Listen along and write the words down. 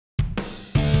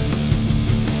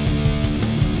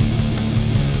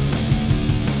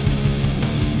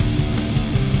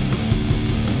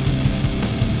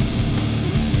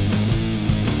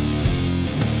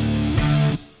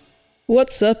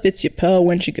What's up, it's your pal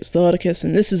Wenchicus,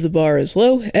 and this is The Bar is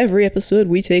Low. Every episode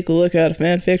we take a look at a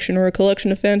fanfiction or a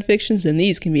collection of fanfictions, and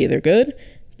these can be either good,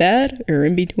 bad, or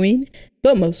in between,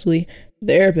 but mostly,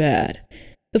 they're bad.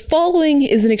 The following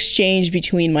is an exchange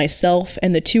between myself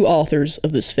and the two authors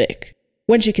of this fic.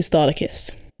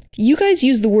 Wenchicus. You guys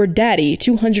used the word daddy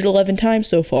 211 times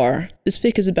so far. This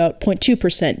fic is about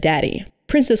 0.2% daddy.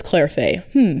 Princess Clairfay.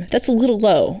 That's a little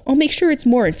low. I'll make sure it's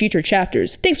more in future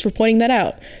chapters. Thanks for pointing that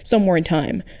out. Somewhere in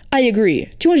time. I agree.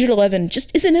 211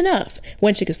 just isn't enough.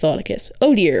 Wenchicus.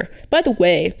 Oh dear. By the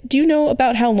way, do you know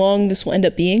about how long this will end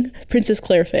up being? Princess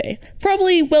Clairfay.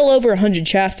 Probably well over 100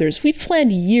 chapters. We've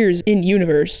planned years in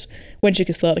universe.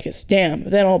 Wenchicus. Damn,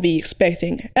 then I'll be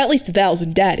expecting at least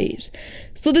 1,000 daddies.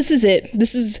 So this is it.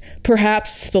 This is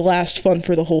perhaps the last Fun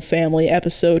for the Whole Family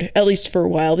episode, at least for a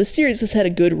while. This series has had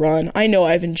a good run. I know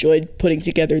I've enjoyed putting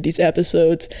together these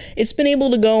episodes. It's been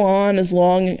able to go on as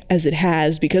long as it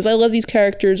has because I love these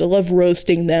characters, I love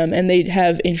roasting them, and they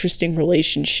have interesting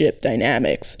relationship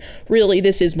dynamics. Really,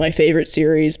 this is my favorite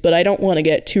series, but I don't want to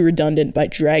get too redundant by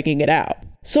dragging it out.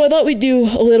 So I thought we'd do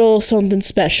a little something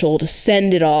special to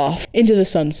send it off into the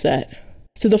sunset,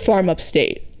 to the farm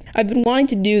upstate. I've been wanting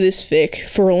to do this fic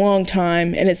for a long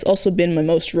time, and it's also been my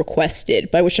most requested,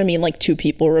 by which I mean like 2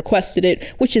 people requested it,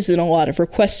 which isn't a lot of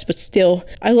requests, but still,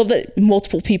 I love that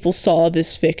multiple people saw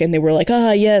this fic and they were like,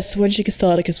 yes,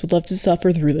 Wenchicus would love to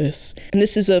suffer through this. And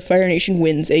this is a Fire Nation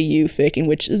Wins AU fic in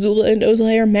which Azula and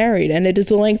Ozai are married, and it is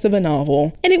the length of a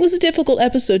novel. And it was a difficult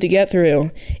episode to get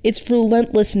through. Its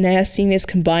relentless nastiness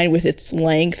combined with its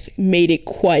length made it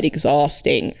quite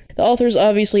exhausting. The authors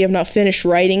obviously have not finished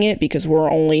writing it because we're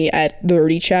only at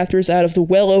 30 chapters out of the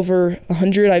well over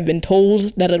 100 I've been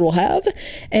told that it will have,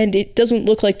 and it doesn't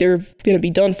look like they're going to be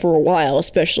done for a while,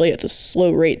 especially at the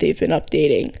slow rate they've been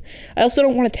updating. I also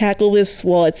don't want to tackle this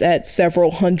while it's at several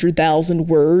 100,000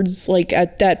 words. Like,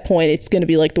 at that point, it's going to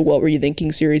be like the What Were You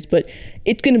Thinking series, but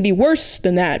it's going to be worse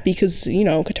than that because,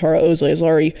 Katara Ozai is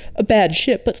already a bad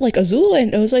ship, but like Azula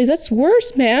and Ozai, that's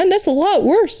worse, man. That's a lot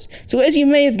worse. So as you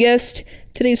may have guessed,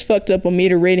 today's fucked up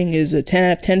meter rating is a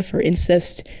 10 out of 10 for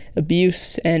incest,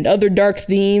 abuse, and other dark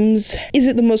themes. Is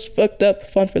it the most fucked up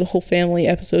Fun for the Whole Family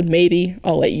episode? Maybe.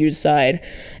 I'll let you decide.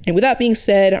 And with that being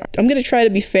said, I'm going to try to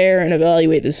be fair and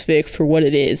evaluate this fic for what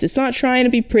it is. It's not trying to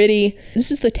be pretty.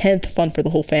 This is the 10th Fun for the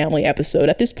Whole Family episode.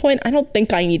 At this point, I don't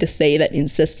think I need to say that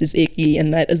incest is icky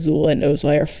and that Azula and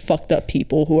Ozai are fucked up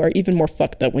people who are even more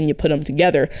fucked up when you put them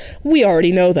together. We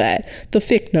already know that. The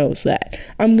fic knows that.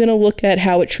 I'm going to look at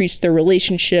how it treats their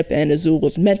relationship and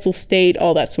Azula's mental state,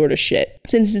 all that sort of shit.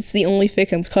 Since it's the only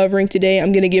fic I'm covering today,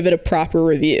 I'm going to give it a proper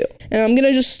review. And I'm going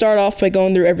to just start off by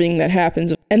going through everything that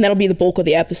happens, and that'll be the bulk of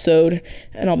the episode,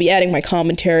 and I'll be adding my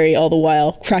commentary all the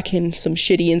while, cracking some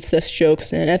shitty incest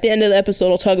jokes, and at the end of the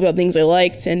episode I'll talk about things I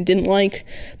liked and didn't like,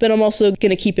 but I'm also going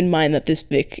to keep in mind that this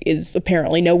fic is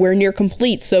apparently nowhere near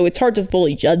complete, so it's hard to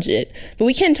fully judge it. But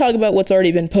we can talk about what's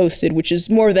already been posted, which is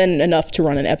more than enough to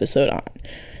run an episode on.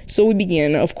 So we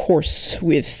begin, of course,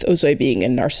 with Ozai being a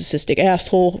narcissistic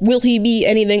asshole. Will he be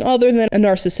anything other than a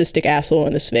narcissistic asshole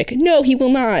in this fic? No, he will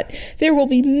not. There will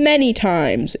be many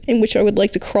times in which I would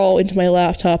like to crawl into my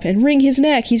laptop and wring his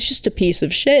neck. He's just a piece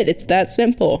of shit. It's that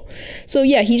simple. So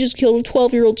yeah, he just killed a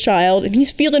 12-year-old child, and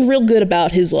he's feeling real good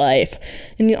about his life.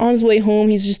 And on his way home,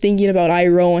 he's just thinking about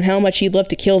Iroh and how much he'd love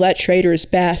to kill that traitorous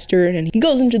bastard. And he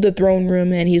goes into the throne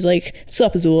room, and he's like,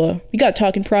 "Sup, Azula? We gotta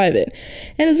talk in private."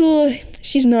 And Azula,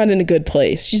 she's not in a good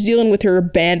place. She's dealing with her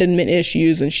abandonment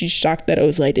issues, and she's shocked that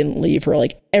Ozai didn't leave her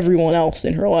like everyone else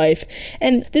in her life.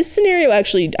 And this scenario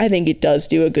actually, I think it does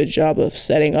do a good job of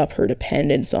setting up her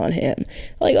dependence on him.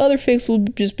 Like, other fics will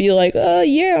just be like,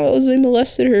 yeah, Ozai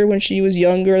molested her when she was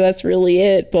younger, that's really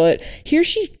it. But here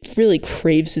she really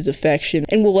craves his affection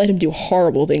and will let him do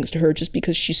horrible things to her just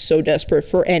because she's so desperate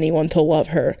for anyone to love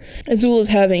her. Azula's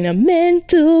having a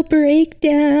mental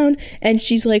breakdown, and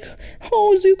she's like,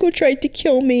 "Oh, Zuko tried to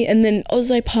kill me." And then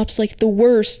Ozai pops like the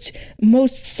worst,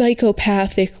 most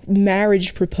psychopathic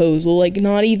marriage proposal, like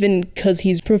not even because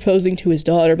he's proposing to his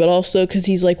daughter, but also because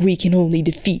he's like, "We can only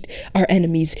defeat our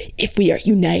enemies if we are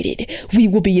united. We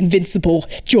will be invincible.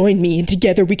 Join me, and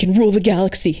together we can rule the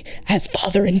galaxy as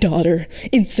father and daughter."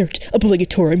 Insert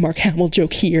obligatory Mark Hamill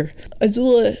joke here.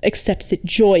 Azula accepts it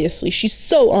joyously. She's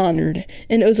so honored.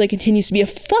 And Ozai continues to be a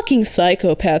fucking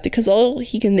psychopath because all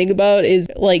he can think about is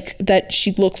like that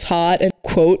she looks hot and,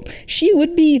 quote, "She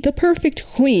would be the perfect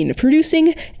queen,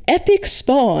 producing epic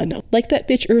spawn, like that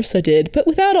bitch Ursa did, but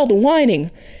without all the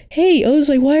whining." Hey,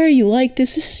 Ozai, why are you like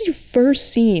this? This is your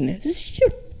first scene. This is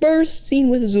your first scene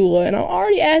with Azula, and I'm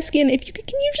already asking if you can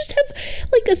you just have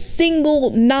like a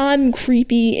single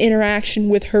non-creepy interaction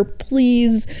with her,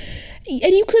 please?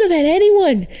 And you could have had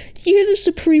anyone. You're the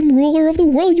supreme ruler of the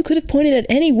world. You could have pointed at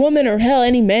any woman or hell,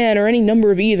 any man or any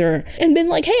number of either and been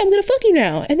like, hey, I'm gonna fuck you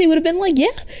now. And they would have been like, yeah,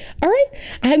 all right,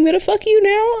 I'm gonna fuck you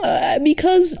now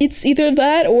because it's either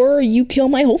that or you kill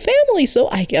my whole family. So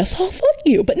I guess I'll fuck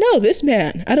you. But no, this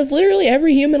man, out of literally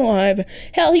every human alive,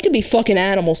 hell, he could be fucking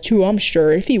animals too, I'm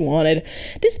sure, if he wanted.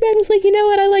 This man was like, you know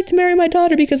what? I like to marry my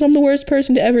daughter because I'm the worst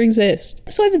person to ever exist.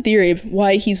 So I have a theory of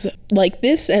why he's like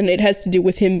this, and it has to do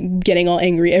with him getting all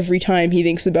angry every time he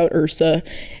thinks about Ursa.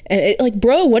 And like,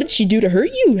 bro, what did she do to hurt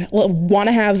you? Want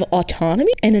to have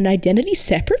autonomy and an identity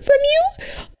separate from you?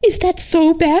 Is that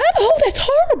so bad? Oh, that's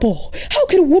horrible. How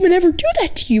could a woman ever do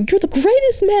that to you? You're the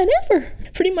greatest man ever.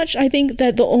 Pretty much, I think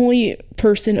that the only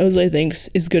person Ozai thinks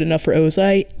is good enough for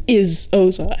Ozai is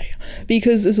Ozai.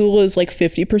 Because Azula is like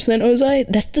 50% Ozai,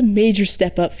 that's the major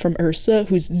step up from Ursa,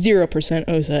 who's 0%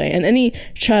 Ozai. And any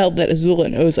child that Azula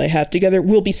and Ozai have together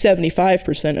will be 75%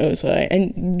 Ozai.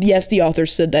 And yes, the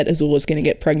authors said that Azula's going to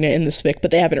get pregnant in this fic,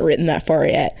 but they haven't written that far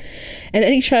yet. And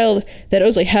any child that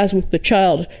Ozai has with the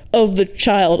child of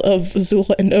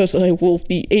Azula and Ozai will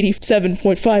be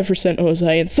 87.5%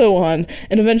 Ozai, and so on.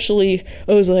 And eventually,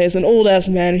 Ozai is an old-ass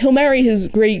man. He'll marry his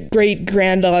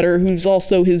great-great-granddaughter, who's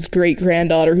also his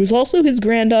great-granddaughter, who's also his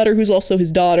granddaughter, who's also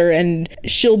his daughter, and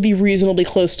she'll be reasonably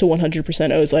close to 100%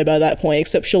 Ozai by that point,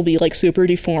 except she'll be, like, super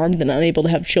deformed and unable to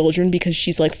have children because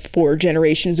she's, like, 4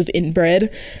 generations of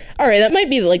inbred. Alright, that might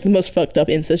be, like, the most fucked up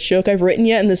incest joke I've written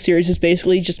yet, and this series is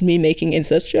basically just me making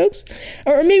incest jokes.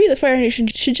 Or maybe the Fire Nation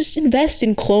should just invest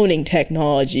in cloning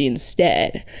technology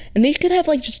instead. And they could have,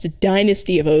 like, just a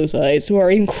dynasty of Ozais who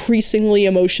are increasingly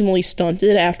emotionally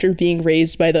stunted after being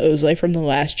raised by the Ozai from the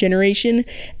last generation,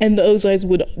 and the Ozais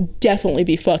would definitely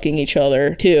be fucking each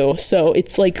other, too. So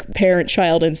it's like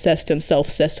parent-child incest and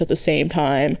self-cest at the same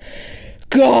time.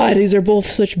 God, these are both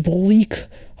such bleak,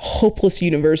 hopeless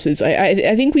universes.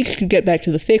 I think we could get back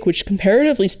to the fic, which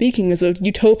comparatively speaking is a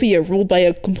utopia ruled by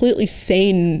a completely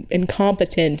sane and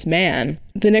competent man.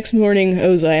 The next morning,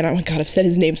 Ozai, and oh my god, I've said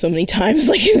his name so many times,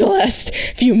 like in the last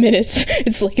few minutes,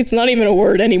 it's like it's not even a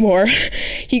word anymore.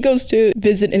 He goes to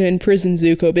visit and imprison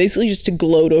Zuko, basically just to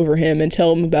gloat over him and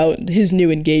tell him about his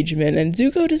new engagement, and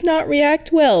Zuko does not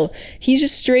react well. He's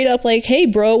just straight up like, hey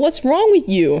bro, what's wrong with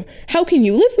you? How can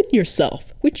you live with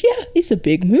yourself? Which, yeah, is a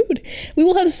big mood. We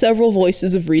will have several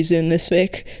voices of reason in this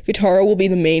fic. Katara will be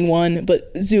the main one,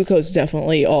 but Zuko's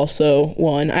definitely also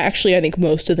one. I think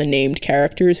most of the named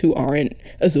characters who aren't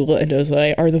Azula and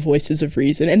Ozai are the voices of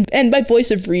reason. And by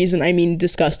voice of reason, I mean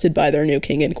disgusted by their new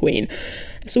king and queen.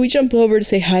 So we jump over to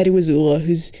say hi to Azula,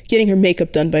 who's getting her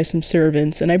makeup done by some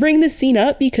servants. And I bring this scene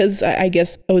up because I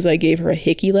guess Ozai gave her a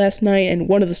hickey last night, and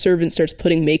one of the servants starts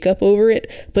putting makeup over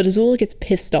it, but Azula gets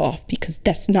pissed off because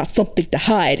that's not something to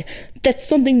hide. That's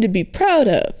something to be proud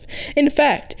of. In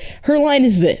fact, her line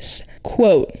is this,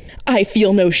 quote, I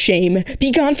feel no shame.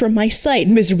 Be gone from my sight,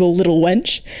 miserable little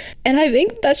wench. And I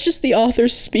think that's just the author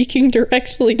speaking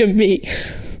directly to me.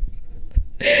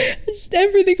 Just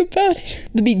everything about it.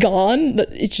 The be gone,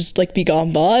 it's just like be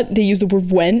gone thought. They use the word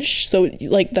wench, so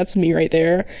like that's me right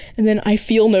there. And then I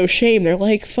feel no shame. They're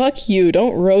like, fuck you,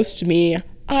 don't roast me.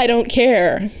 I don't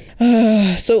care.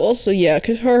 So also, yeah,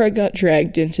 Katara got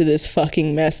dragged into this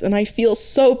fucking mess, and I feel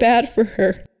so bad for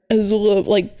her. Azula,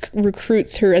 like,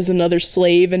 recruits her as another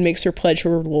slave and makes her pledge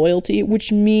her loyalty,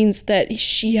 which means that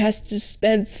she has to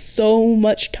spend so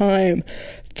much time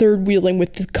third wheeling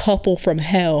with the couple from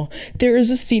hell. There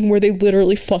is a scene where they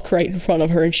literally fuck right in front of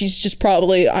her, and she's just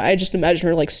probably, I just imagine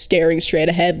her like staring straight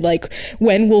ahead like,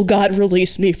 when will God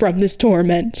release me from this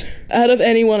torment? Out of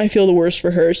anyone, I feel the worst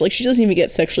for her. Like, she doesn't even get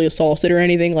sexually assaulted or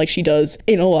anything like she does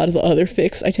in a lot of the other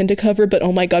fics I tend to cover, but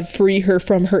oh my god, free her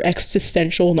from her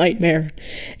existential nightmare.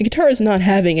 And Katara's not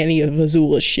having any of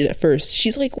Azula's shit at first.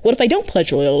 She's like, what if I don't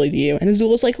pledge loyalty to you? And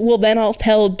Azula's like, well then I'll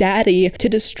tell Daddy to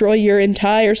destroy your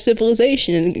entire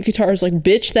civilization. And Katara's like,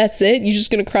 bitch, that's it? You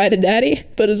just gonna cry to Daddy?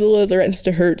 But Azula threatens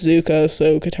to hurt Zuko,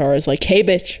 so Katara's like, hey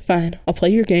bitch, fine, I'll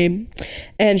play your game.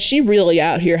 And she really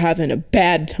out here having a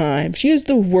bad time. She has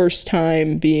the worst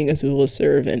time being Azula's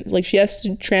servant. Like, she has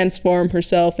to transform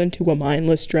herself into a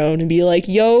mindless drone and be like,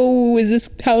 yo, is this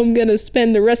how I'm gonna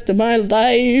spend the rest of my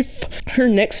life? Her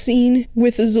next scene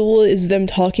with Azula is them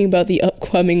talking about the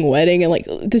upcoming wedding, and like,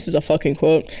 this is a fucking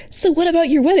quote. So what about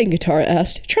your wedding? Katara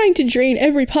asked, trying to drain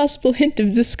every possible hint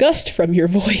of disgust from your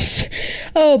voice.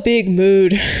 Oh, big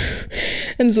mood.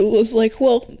 And Azula's like,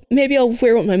 well, maybe I'll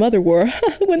wear what my mother wore.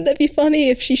 Wouldn't that be funny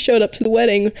if she showed up to the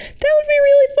wedding? That would be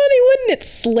really funny, wouldn't it,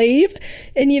 slave?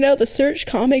 And you know, the Search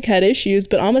comic had issues,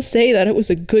 but I'ma say that it was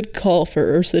a good call for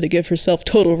Ursa to give herself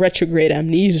total retrograde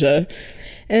amnesia.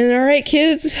 And alright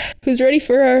kids, who's ready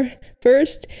for our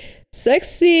first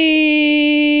Sex scene!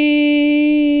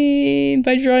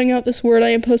 By drawing out this word, I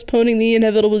am postponing the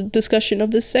inevitable discussion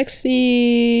of the sex scene.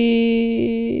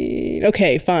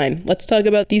 Okay, fine. Let's talk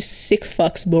about these sick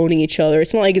fucks boning each other.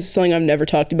 It's not like it's something I've never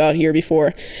talked about here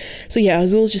before. So yeah,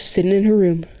 Azul's just sitting in her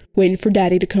room, waiting for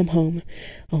Daddy to come home.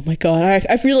 Oh my god, I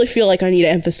really feel like I need to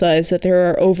emphasize that there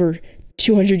are over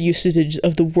 200 usages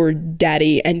of the word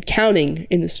daddy and counting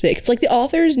in this fic. It's like the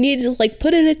authors needed to like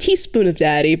put in a teaspoon of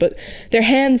daddy, but their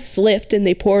hands slipped and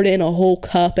they poured in a whole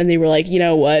cup and they were like, you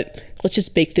know what? Let's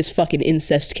just bake this fucking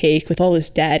incest cake with all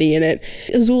this daddy in it.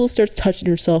 Azula starts touching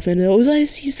herself and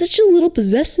he's such a little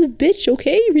possessive bitch,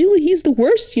 okay? Really, he's the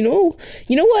worst, you know?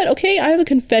 You know what? Okay, I have a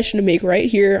confession to make right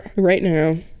here, right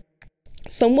now.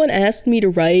 Someone asked me to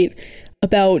write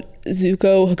about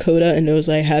Zuko, Hakoda, and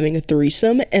Ozai having a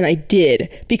threesome, and I did,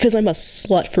 because I'm a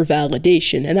slut for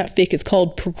validation, and that fic is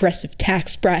called Progressive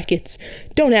Tax Brackets.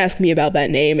 Don't ask me about that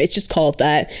name, it's just called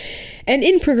that. And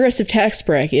in Progressive Tax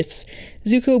Brackets,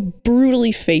 Zuko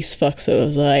brutally face fucks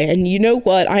Ozai, and you know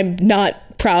what? I'm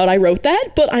not proud I wrote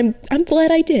that, but I'm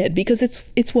glad I did, because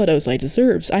it's what Ozai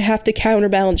deserves. I have to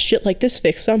counterbalance shit like this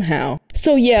fic somehow.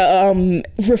 So yeah,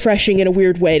 refreshing in a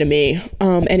weird way to me.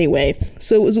 Anyway,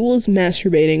 so Azula's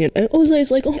masturbating and Ozai's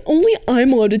like, oh, only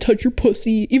I'm allowed to touch your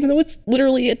pussy, even though it's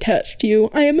literally attached to you.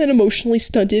 I am an emotionally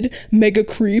stunted mega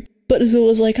creep. But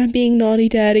Azula's like, I'm being naughty,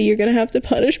 daddy, you're gonna have to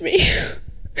punish me.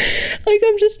 Like,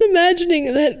 I'm just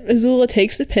imagining that Azula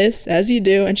takes a piss, as you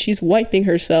do, and she's wiping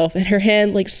herself, and her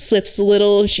hand, like, slips a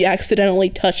little, and she accidentally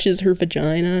touches her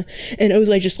vagina, and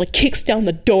Ozai just, like, kicks down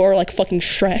the door like fucking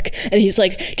Shrek, and he's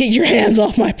like, get your hands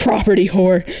off my property,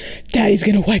 whore. Daddy's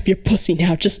gonna wipe your pussy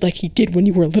now, just like he did when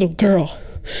you were a little girl.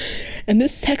 And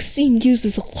this sex scene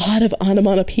uses a lot of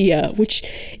onomatopoeia, which,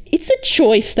 it's a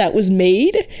choice that was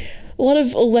made. A lot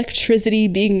of electricity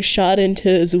being shot into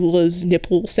Azula's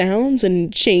nipple sounds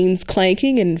and chains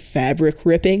clanking and fabric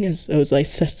ripping as Ozai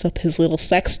sets up his little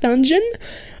sex dungeon.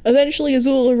 Eventually,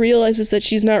 Azula realizes that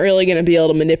she's not really going to be able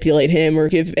to manipulate him or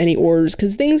give any orders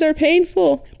because things are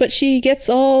painful. But she gets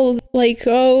all like,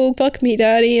 oh, fuck me,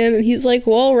 daddy. And he's like,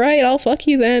 well, all right, I'll fuck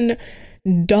you then,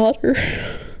 daughter.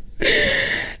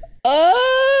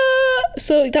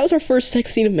 So that was our first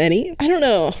sex scene of many. I don't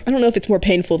know if it's more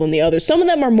painful than the others. Some of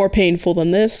them are more painful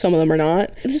than this, some of them are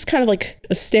not. This is kind of like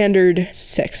a standard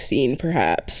sex scene,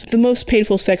 perhaps. The most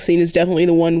painful sex scene is definitely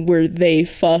the one where they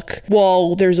fuck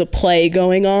while there's a play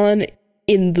going on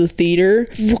in the theater.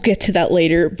 We'll get to that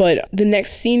later, but the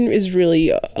next scene is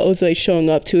really Ozai showing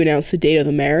up to announce the date of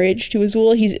the marriage to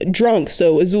Azula. He's drunk,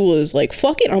 so Azula is like,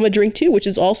 fuck it, I'm gonna drink too, which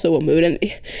is also a mood. And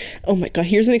oh my god,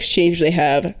 here's an exchange they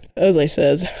have. Ozai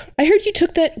says, I heard you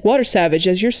took that water savage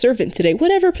as your servant today.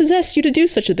 Whatever possessed you to do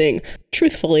such a thing?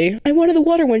 Truthfully, I wanted the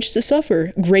water wench to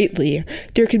suffer greatly.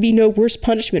 There could be no worse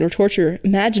punishment or torture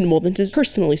imaginable than to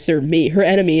personally serve me, her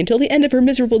enemy, until the end of her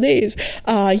miserable days.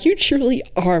 Ah, you truly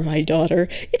are my daughter.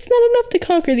 It's not enough to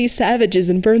conquer these savages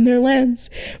and burn their lands.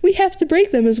 We have to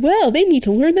break them as well. They need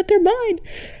to learn that they're mine.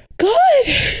 God,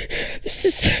 this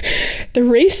is the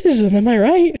racism, am I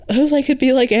right? Ozai could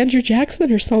be like Andrew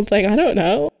Jackson or something, I don't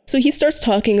know. So he starts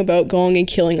talking about going and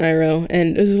killing Iroh,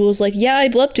 and Azula's like, yeah,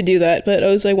 I'd love to do that, but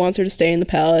Ozai wants her to stay in the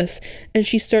palace, and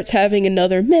she starts having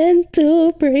another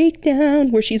mental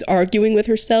breakdown where she's arguing with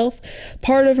herself.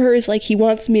 Part of her is like, he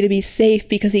wants me to be safe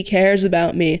because he cares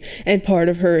about me, and part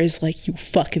of her is like, you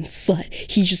fucking slut,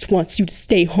 he just wants you to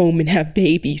stay home and have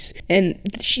babies. And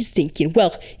she's thinking,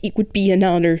 well, it would be an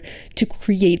honor to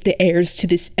create the heirs to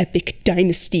this epic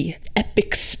dynasty,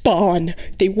 epic spawn.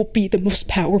 They will be the most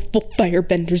powerful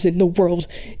firebenders in the world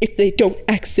if they don't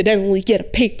accidentally get a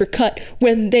paper cut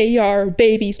when they are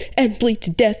babies and bleed to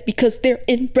death because they're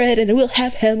inbred and will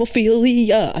have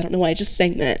hemophilia. I don't know why I just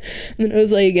sang that. And then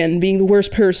Ozai, again, being the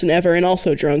worst person ever and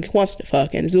also drunk, wants to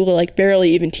fuck, and Azula like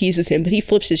barely even teases him, but he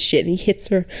flips his shit and he hits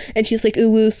her, and she's like,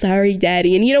 ooh, sorry,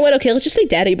 daddy. And you know what? Okay, let's just say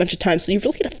daddy a bunch of times so you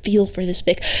really get a feel for this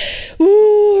fic.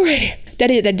 Ooh, right.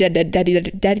 Daddy, oh, daddy,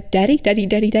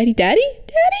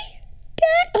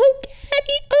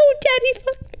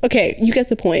 fuck. Okay, you get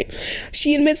the point.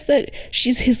 She admits that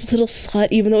she's his little slut,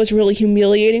 even though it's really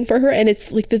humiliating for her, and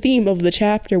it's like the theme of the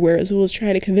chapter where Azula's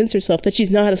trying to convince herself that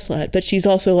she's not a slut, but she's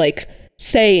also like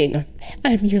saying,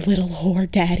 I'm your little whore,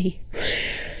 daddy.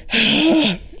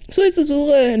 So it's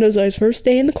Azula and Ozai's first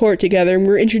day in the court together, and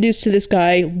we're introduced to this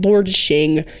guy, Lord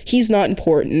Shing. He's not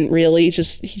important, really. He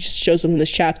just shows up in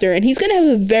this chapter, and he's gonna have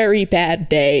a very bad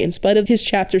day, in spite of his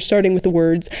chapter starting with the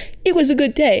words, "It was a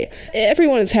good day."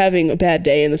 Everyone is having a bad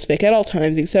day in this fic at all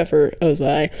times, except for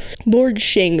Ozai. Lord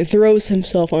Shing throws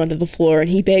himself onto the floor, and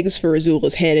he begs for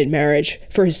Azula's hand in marriage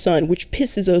for his son, which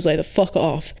pisses Ozai the fuck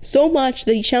off. So much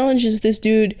that he challenges this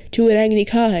dude to an Agni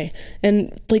Kai,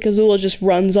 and like Azula just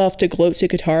runs off to gloat to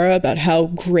Katara about how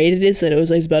great it is that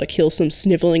Ozai's about to kill some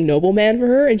sniveling nobleman for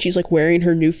her, and she's like wearing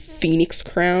her new phoenix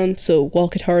crown. So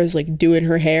while Katara's like doing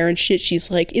her hair and shit,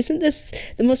 she's like, "Isn't this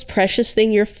the most precious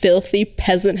thing your filthy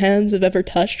peasant hands have ever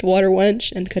touched, water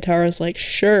wench?" And Katara's like,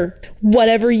 "Sure,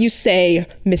 whatever you say,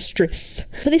 mistress."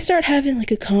 But they start having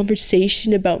like a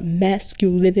conversation about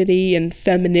masculinity and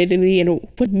femininity and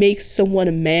what makes someone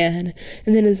a man.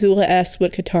 And then Azula asks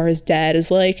what Katara's dad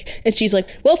is like, and she's like,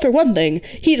 "Well, for one thing,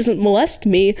 he doesn't molest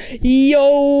me."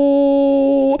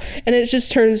 Yo! And it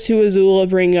just turns to Azula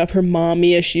bringing up her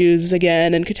mommy issues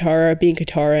again, and Katara, being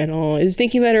Katara and all, is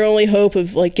thinking that her only hope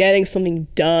of like getting something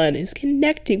done is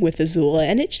connecting with Azula,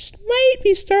 and it just might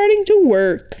be starting to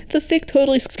work. The fic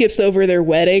totally skips over their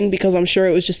wedding because I'm sure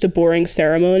it was just a boring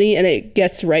ceremony, and it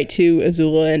gets right to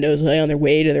Azula and Ozai on their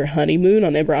way to their honeymoon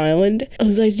on Ember Island.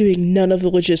 Ozai's doing none of the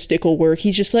logistical work.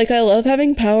 He's just like, "I love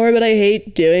having power, but I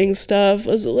hate doing stuff.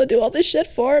 Azula, do all this shit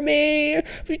for me."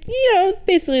 You know,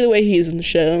 basically the way he is in the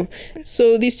show.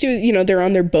 So these two, you know, they're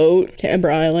on their boat to Ember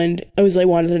Island. Ozai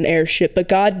wanted an airship, but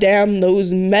goddamn,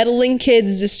 those meddling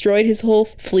kids destroyed his whole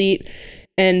fleet,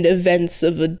 and events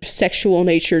of a sexual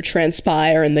nature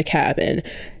transpire in the cabin.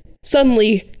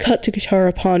 Suddenly, cut to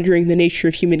Katara pondering the nature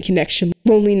of human connection,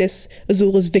 loneliness,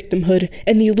 Azula's victimhood,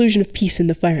 and the illusion of peace in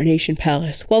the Fire Nation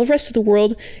Palace, while the rest of the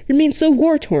world remains so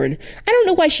war-torn. I don't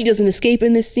know why she doesn't escape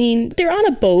in this scene. They're on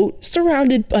a boat,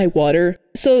 surrounded by water.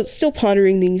 So, still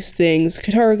pondering these things,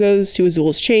 Katara goes to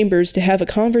Azula's chambers to have a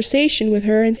conversation with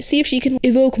her and see if she can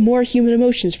evoke more human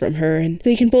emotions from her, and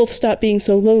they can both stop being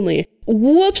so lonely.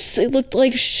 Whoops, it looked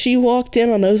like she walked in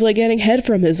on Ozai getting head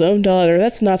from his own daughter.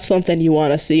 That's not something you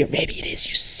want to see, or maybe it is,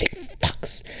 you sick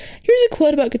fucks. Here's a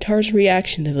quote about Katara's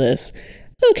reaction to this.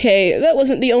 Okay, that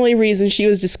wasn't the only reason she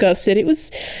was disgusted. It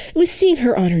was seeing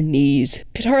her on her knees.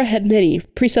 Katara had many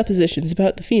presuppositions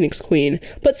about the Phoenix Queen,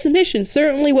 but submission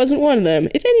certainly wasn't one of them.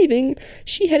 If anything,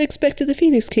 she had expected the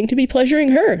Phoenix King to be pleasuring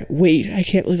her. Wait, I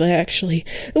can't believe I actually...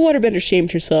 The waterbender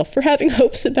shamed herself for having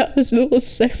hopes about Azula's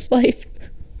sex life.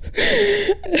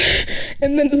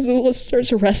 And then Azula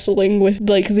starts wrestling with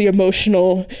like the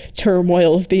emotional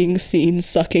turmoil of being seen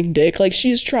sucking dick. Like,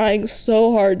 she's trying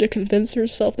so hard to convince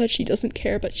herself that she doesn't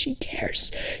care, but she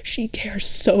cares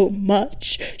so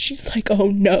much. She's like, "Oh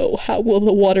no, how will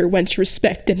the water wench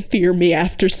respect and fear me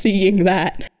after seeing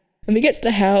that?" And we get to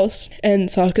the house, and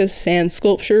Sokka's sand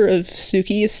sculpture of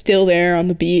Suki is still there on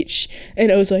the beach,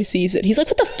 and Ozai sees it. He's like,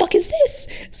 "What the fuck is this?"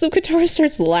 So Katara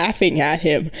starts laughing at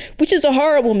him, which is a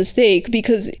horrible mistake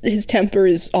because his temper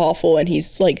is awful, and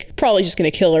he's like probably just gonna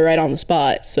kill her right on the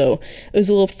spot. So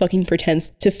Azula fucking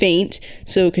pretends to faint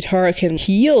so Katara can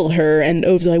heal her, and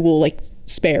Ozai will like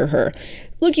spare her.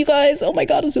 Look, you guys, oh my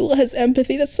god, Azula has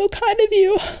empathy. That's so kind of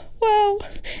you. Wow.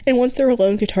 And once they're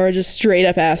alone, Katara just straight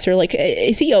up asks her, like,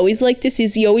 "Is he always like this?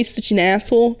 Is he always such an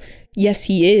asshole?" Yes,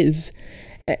 he is.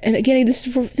 And again,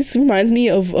 this reminds me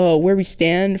of Where We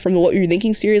Stand from the What You're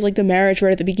Thinking series, like the marriage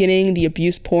right at the beginning, the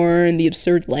abuse porn, the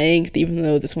absurd length, even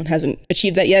though this one hasn't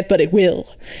achieved that yet, but it will.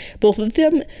 Both of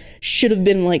them should have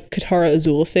been like Katara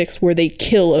Azula fics, where they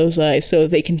kill Ozai so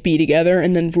they can be together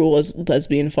and then rule as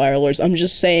lesbian fire lords. I'm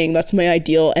just saying that's my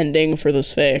ideal ending for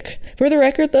this fic. For the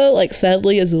record though, like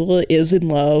sadly Azula is in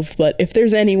love, but if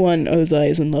there's anyone Ozai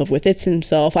is in love with, it's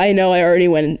himself. I know I already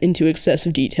went into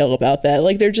excessive detail about that.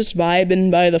 Like, they're just vibing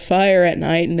by the fire at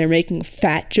night and they're making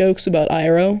fat jokes about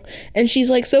Iroh. And she's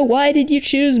like, "So why did you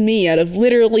choose me out of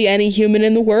literally any human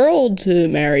in the world to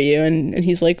marry you?" And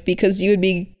he's like, "Because you would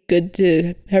be good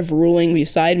to have ruling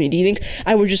beside me. Do you think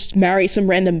I would just marry some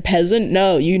random peasant?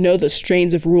 No, you know the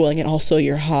strains of ruling, and also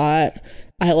you're hot.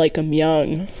 I like them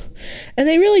young." And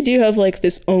they really do have like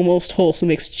this almost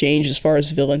wholesome exchange as far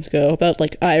as villains go about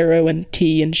like Iroh and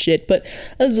tea and shit, but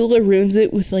Azula ruins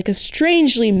it with like a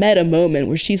strangely meta moment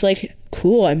where she's like,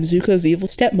 "Cool, I'm Zuko's evil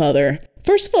stepmother."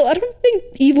 First of all, I don't think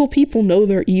evil people know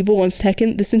they're evil, and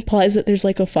second, this implies that there's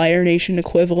like a Fire Nation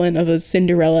equivalent of a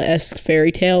Cinderella-esque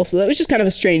fairy tale, so that was just kind of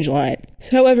a strange line.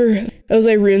 So, however,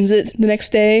 Ozai ruins it the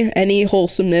next day. Any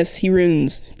wholesomeness he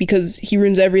ruins, because he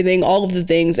ruins everything, all of the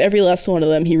things, every last one of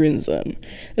them, he ruins them.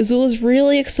 Azula's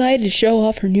really excited to show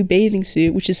off her new bathing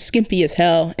suit, which is skimpy as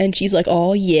hell, and she's like,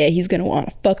 oh yeah, he's gonna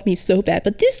wanna fuck me so bad,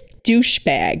 but this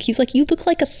douchebag, he's like, you look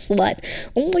like a slut.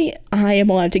 Only I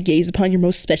am allowed to gaze upon your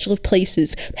most special of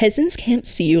places. Peasants can't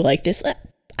see you like this.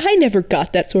 I never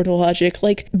got that sort of logic.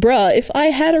 Like, bruh, if I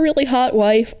had a really hot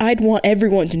wife, I'd want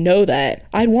everyone to know that.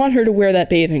 I'd want her to wear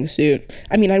that bathing suit.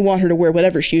 I mean, I'd want her to wear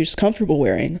whatever she was comfortable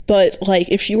wearing. But, like,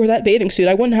 if she wore that bathing suit,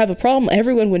 I wouldn't have a problem.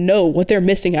 Everyone would know what they're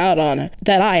missing out on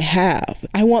that I have.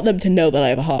 I want them to know that I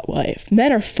have a hot wife.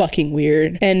 Men are fucking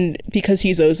weird. And because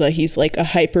he's Oza, he's like a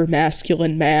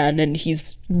hyper-masculine man, and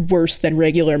he's worse than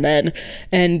regular men.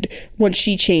 And when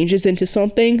she changes into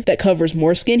something that covers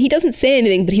more skin, he doesn't say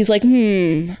anything, but he's like,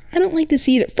 I don't like this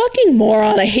either. Fucking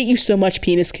moron. I hate you so much,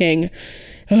 Penis King.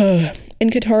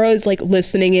 And Katara is like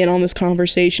listening in on this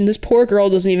conversation. This poor girl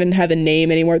doesn't even have a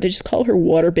name anymore. They just call her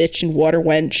Water Bitch and Water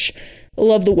Wench. I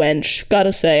love the wench,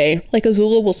 gotta say. Like,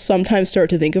 Azula will sometimes start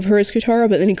to think of her as Katara,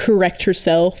 but then correct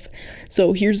herself.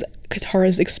 So here's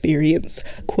Katara's experience.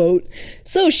 Quote,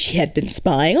 so she had been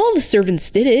spying. All the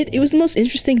servants did it. It was the most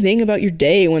interesting thing about your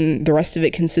day, when the rest of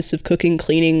it consists of cooking,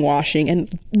 cleaning, washing,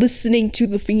 and listening to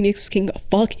the Phoenix King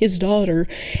fuck his daughter.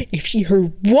 If she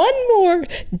heard one more,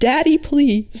 daddy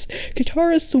please,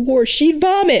 Katara swore she'd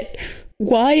vomit.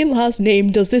 Why in La's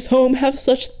name does this home have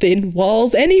such thin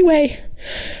walls anyway?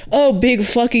 Oh, big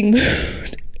fucking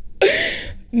mood.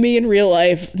 Me in real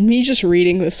life, me just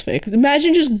reading this fic.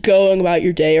 Imagine just going about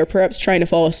your day, or perhaps trying to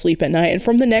fall asleep at night, and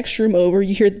from the next room over,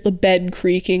 you hear the bed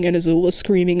creaking and Azula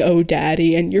screaming, oh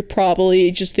daddy, and you're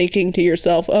probably just thinking to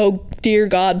yourself, oh dear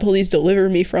God, please deliver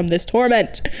me from this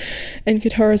torment. And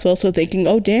Katara's also thinking,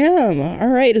 oh damn,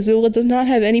 alright, Azula does not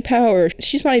have any power.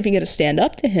 She's not even gonna stand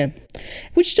up to him.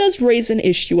 Which does raise an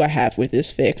issue I have with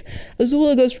this fic.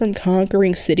 Azula goes from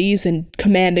conquering cities and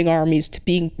commanding armies to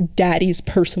being daddy's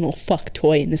personal fuck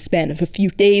toy in the span of a few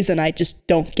days, and I just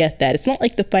don't get that. It's not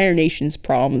like the Fire Nation's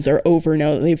problems are over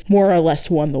now that they've more or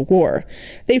less won the war.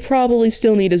 They probably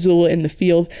still need Azula in the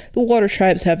field. The water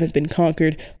tribes haven't been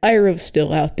conquered. Iroh's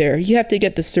still out there. You have to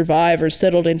get the survivors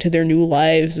settled into their new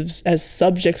lives as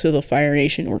subjects of the Fire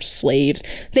Nation or slaves.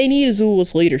 They need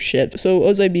Azula's leadership, so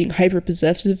Ozai being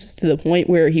hyper-possessive to the point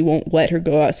where he won't let her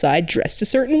go outside dressed a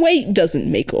certain way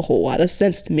doesn't make a whole lot of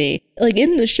sense to me. Like,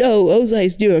 in the show,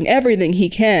 Ozai's doing everything he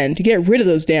can to get rid of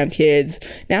those damn kids.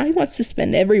 Now he wants to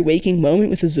spend every waking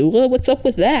moment with Azula? What's up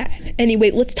with that?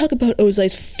 Anyway, let's talk about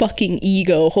Ozai's fucking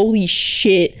ego. Holy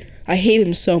shit. I hate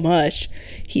him so much.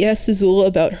 He asks Azula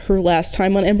about her last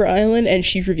time on Ember Island, and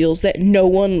she reveals that no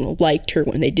one liked her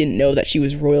when they didn't know that she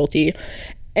was royalty.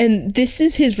 And this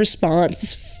is his response,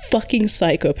 this fucking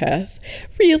psychopath.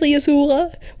 Really,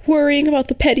 Azula? Worrying about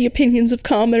the petty opinions of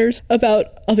commoners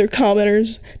about other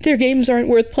commoners? Their games aren't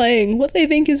worth playing. What they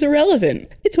think is irrelevant.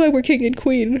 It's why we're king and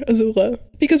queen, Azula.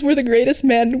 Because we're the greatest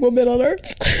man and woman on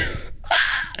earth.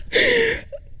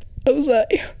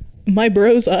 Ozai. My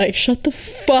bro's eye. Shut the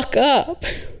fuck up.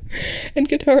 And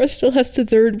Katara still has to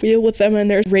third wheel with them and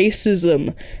their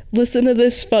racism. Listen to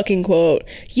this fucking quote.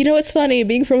 You know, it's funny,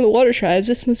 being from the water tribes,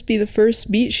 this must be the first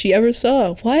beach she ever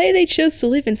saw. Why they chose to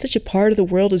live in such a part of the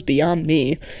world is beyond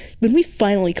me. When we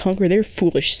finally conquer their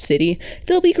foolish city,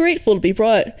 they'll be grateful to be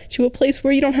brought to a place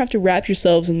where you don't have to wrap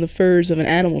yourselves in the furs of an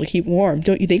animal to keep warm,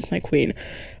 don't you think, my queen?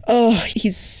 Oh,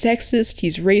 he's sexist,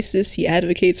 he's racist, he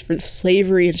advocates for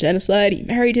slavery and genocide, he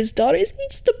married his daughters,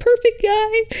 he's the perfect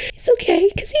guy. It's okay,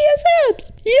 because he has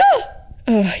abs. Yeah!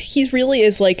 He really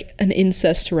is like an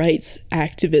incest rights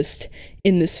activist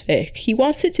in this fic. He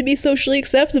wants it to be socially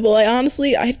acceptable. I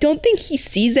don't think he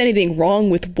sees anything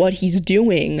wrong with what he's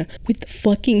doing with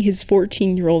fucking his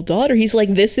 14-year-old daughter. He's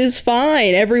like, this is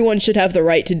fine. Everyone should have the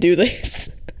right to do this.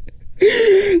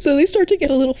 So they start to get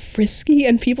a little frisky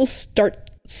and people start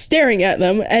staring at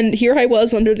them, and here I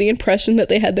was under the impression that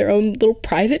they had their own little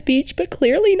private beach, but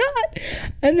clearly not.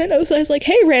 And then Ozai's like,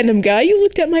 hey random guy, you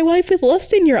looked at my wife with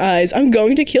lust in your eyes, I'm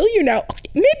going to kill you now.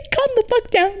 Maybe calm the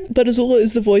fuck down. But Azula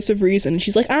is the voice of reason, and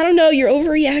she's like, I don't know, you're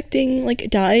overreacting, like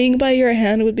dying by your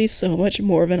hand would be so much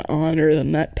more of an honor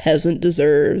than that peasant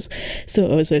deserves. So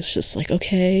Ozai's just like,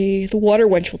 okay, the water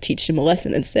wench will teach him a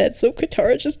lesson instead. So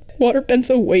Katara just water bends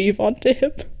a wave onto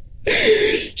him.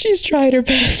 She's tried her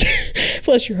best.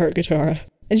 Bless your heart, Katara.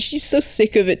 And she's so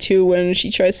sick of it too when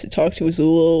she tries to talk to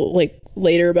Azula, like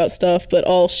later about stuff, but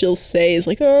all she'll say is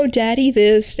like, oh, daddy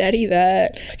this, daddy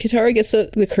that. Katara gets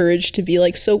the courage to be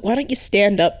like, so why don't you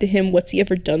stand up to him? What's he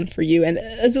ever done for you? And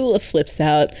Azula flips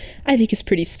out. I think it's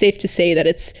pretty safe to say that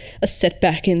it's a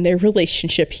setback in their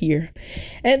relationship here.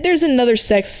 And there's another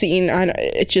sex scene.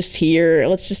 It's just here.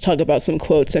 Let's just talk about some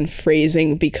quotes and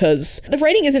phrasing, because the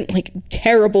writing isn't like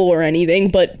terrible or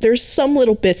anything, but there's some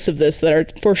little bits of this that are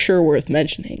for sure worth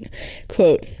mentioning.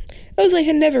 Quote, Ozai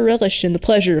had never relished in the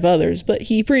pleasure of others, but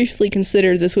he briefly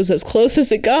considered this was as close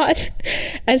as it got,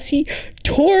 as he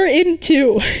tore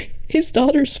into his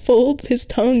daughter's folds, his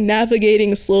tongue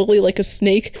navigating slowly like a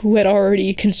snake who had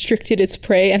already constricted its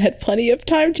prey and had plenty of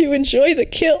time to enjoy the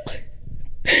kill.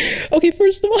 Okay,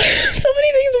 first of all, so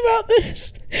many things about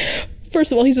this.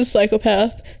 First of all, he's a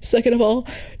psychopath. Second of all,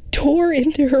 tore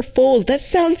into her folds. That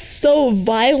sounds so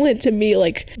violent to me.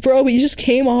 Like, bro, we just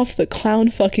came off the clown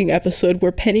fucking episode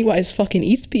where Pennywise fucking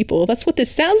eats people. That's what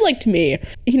this sounds like to me.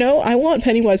 You know, I want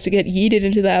Pennywise to get yeeted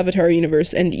into the Avatar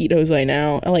universe and eat Ozai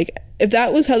now. Like, if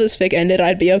that was how this fic ended,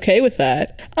 I'd be okay with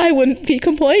that. I wouldn't be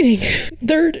complaining.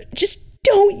 Third, just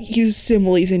don't use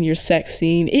similes in your sex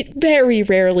scene. It very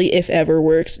rarely, if ever,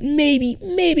 works. Maybe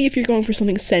if you're going for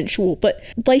something sensual, but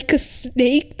like a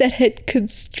snake that had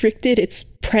constricted its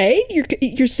prey?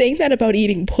 You're saying that about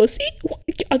eating pussy?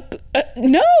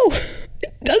 No,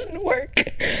 it doesn't work.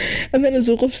 And then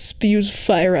Azula spews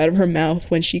fire out of her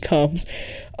mouth when she comes.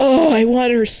 Oh, I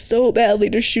want her so badly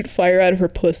to shoot fire out of her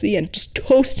pussy and just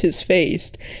toast his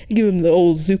face and give him the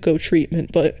old Zuko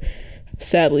treatment, but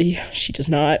sadly, she does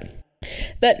not.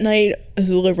 That night,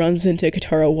 Azula runs into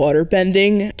Katara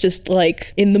waterbending, just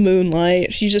like in the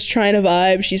moonlight. She's just trying to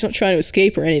vibe. She's not trying to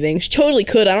escape or anything. She totally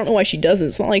could. I don't know why she doesn't.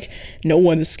 It's not like no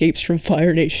one escapes from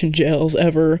Fire Nation jails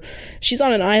ever. She's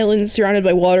on an island surrounded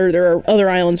by water. There are other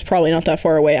islands probably not that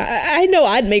far away. I know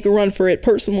I'd make a run for it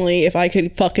personally if I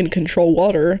could fucking control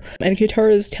water. And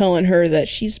Katara's telling her that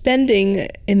she's bending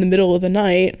in the middle of the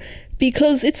night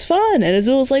because it's fun. And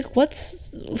Azula's like,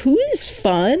 who is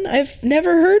fun? I've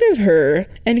never heard of her.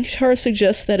 And Katara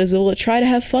suggests that Azula try to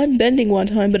have fun bending one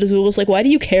time, but Azula's like, why do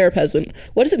you care, peasant?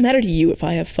 What does it matter to you if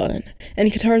I have fun?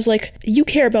 And Katara's like, you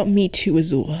care about me too,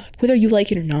 Azula, whether you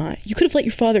like it or not. You could have let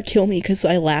your father kill me because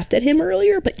I laughed at him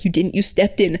earlier, but you didn't. You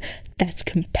stepped in. That's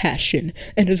compassion.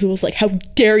 And Azula's like, how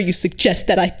dare you suggest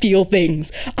that I feel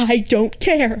things? I don't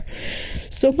care.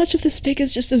 So much of this fic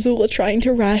is just Azula trying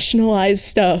to rationalize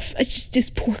stuff. This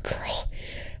poor girl.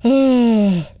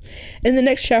 In the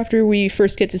next chapter, we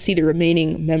first get to see the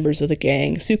remaining members of the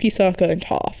gang, Suki, Sokka, and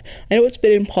Toph. I know it's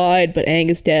been implied, but Aang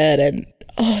is dead, and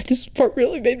this part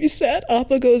really made me sad.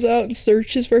 Appa goes out and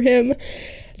searches for him.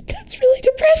 That's really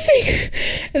depressing.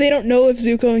 And they don't know if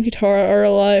Zuko and Katara are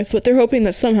alive, but they're hoping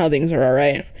that somehow things are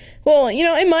alright. Well,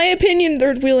 in my opinion,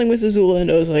 third wheeling with Azula and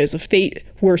Ozai is a fate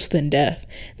worse than death.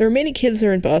 The remaining kids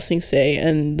are in Ba Sing Se,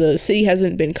 and the city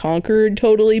hasn't been conquered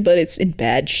totally, but it's in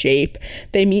bad shape.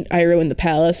 They meet Iroh in the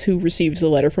palace, who receives a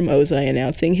letter from Ozai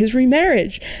announcing his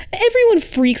remarriage. Everyone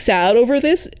freaks out over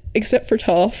this, except for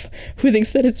Toph, who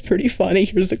thinks that it's pretty funny.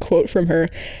 Here's a quote from her.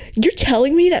 You're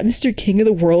telling me that Mr. King of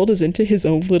the World is into his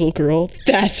own little girl?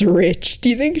 That's rich. Do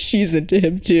you think she's into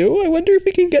him too? I wonder if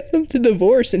we can get them to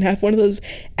divorce and have one of those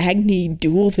Agni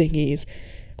duel thingies.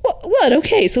 What?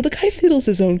 Okay, so the guy fiddles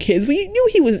his own kids. We knew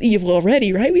he was evil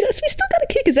already, right? We still gotta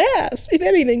kick his ass. If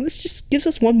anything, this just gives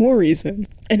us one more reason.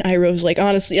 And Iroh's like,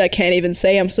 honestly, I can't even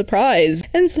say I'm surprised.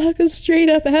 And Sokka straight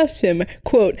up asks him,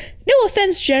 quote, no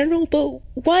offense, General, but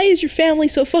why is your family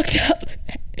so fucked up?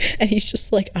 And he's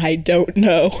just like, I don't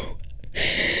know.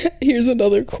 Here's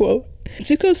another quote.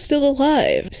 Zuko's still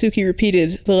alive. Suki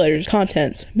repeated the letter's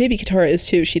contents. Maybe Katara is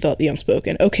too, she thought the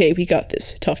unspoken. Okay, we got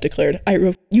this, Toph declared.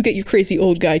 Iroh, you get your crazy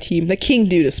old guy team, the King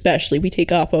dude especially. We take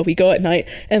Appa, we go at night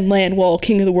and land while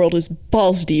King of the World is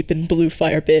balls deep in blue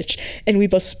fire, bitch. And we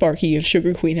bust Sparky and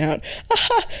Sugar Queen out. Ah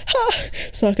ha!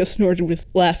 Sokka snorted with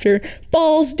laughter.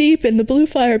 Balls deep in the blue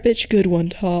fire, bitch. Good one,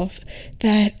 Toph.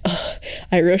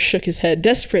 Iroh shook his head,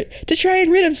 desperate to try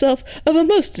and rid himself of a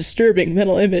most disturbing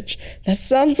mental image. That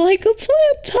sounds like a plan,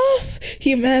 Toph,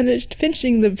 he managed,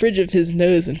 pinching the bridge of his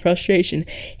nose in frustration.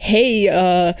 Hey,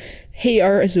 are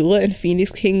Azula and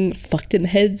Phoenix King fucked in the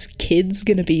head's kids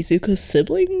gonna be Zuko's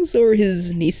siblings or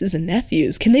his nieces and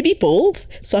nephews? Can they be both?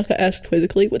 Sokka asked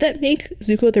quizzically. Would that make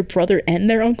Zuko their brother and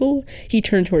their uncle? He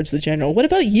turned towards the general. What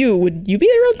about you? Would you be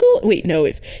their uncle? Wait, no,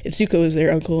 if Zuko is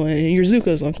their uncle and you're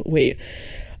Zuko's uncle. Wait,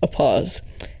 a pause.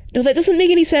 No, that doesn't make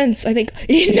any sense. I think,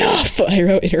 enough,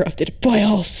 Iroh interrupted. By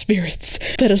all spirits,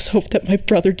 let us hope that my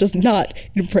brother does not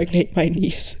impregnate my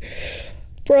niece.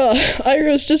 Bruh,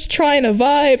 Iroh's just trying to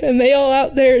vibe, and they all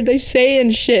out there, they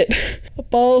saying shit.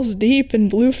 balls deep in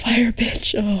blue fire,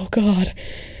 bitch. Oh, God.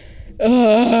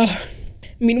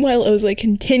 Meanwhile, Ozai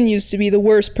continues to be the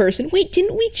worst person. Wait,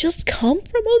 didn't we just come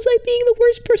from Ozai being the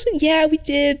worst person? Yeah, we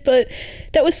did, but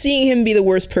that was seeing him be the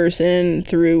worst person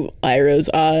through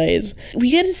Iroh's eyes. We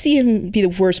get to see him be the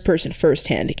worst person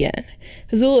firsthand again.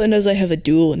 Azula and Ozai have a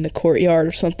duel in the courtyard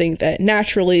or something that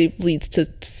naturally leads to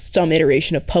some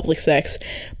iteration of public sex,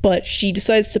 but she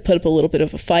decides to put up a little bit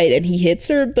of a fight and he hits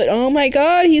her, but oh my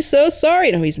god, he's so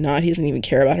sorry. No, he's not. He doesn't even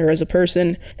care about her as a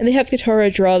person. And they have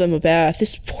Katara draw them a bath.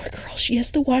 This poor girl, she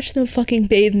has to watch them fucking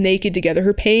bathe naked together.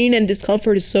 Her pain and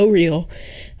discomfort is so real.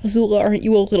 Azula, aren't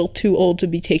you a little too old to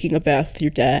be taking a bath with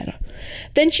your dad?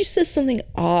 Then she says something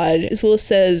odd. Azula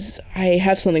says, I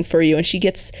have something for you, and she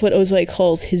gets what Ozai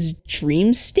calls his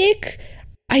dream stick.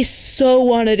 I so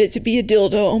wanted it to be a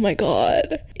dildo, oh my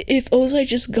god. If Ozai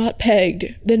just got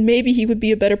pegged, then maybe he would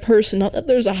be a better person. Not that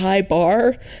there's a high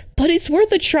bar, but it's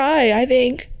worth a try, I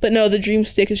think. But no, the dream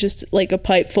stick is just like a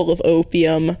pipe full of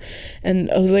opium, and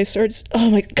Ozai starts,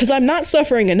 because I'm not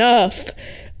suffering enough.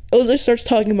 Ozai starts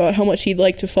talking about how much he'd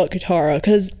like to fuck Katara,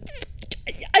 because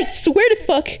I swear to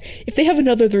fuck, if they have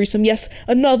another threesome, yes,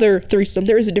 another threesome,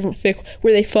 there is a different fic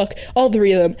where they fuck all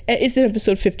three of them, and it's in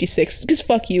episode 56, because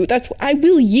fuck you, I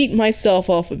will yeet myself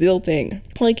off a building.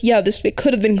 Like, yeah, this fic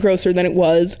could have been grosser than it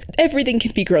was. Everything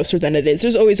can be grosser than it is.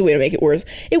 There's always a way to make it worse.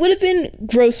 It would have been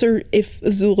grosser if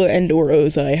Azula and or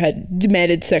Ozai had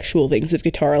demanded sexual things of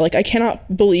Katara. Like, I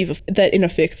cannot believe that in a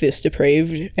fic this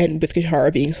depraved, and with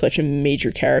Katara being such a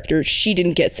major character, she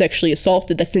didn't get sexually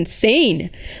assaulted. That's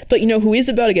insane. But you know who is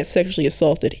about to get sexually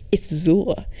assaulted? It's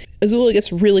Azula. Azula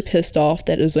gets really pissed off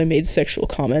that Ozai made sexual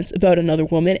comments about another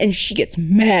woman, and she gets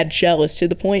mad jealous to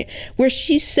the point where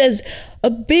she says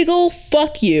a big ol'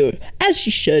 fuck you, as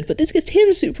she should, but this gets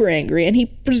him super angry, and he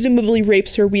presumably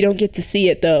rapes her. We don't get to see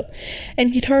it, though.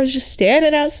 And Katara's just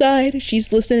standing outside.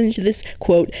 She's listening to this,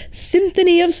 quote,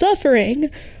 symphony of suffering,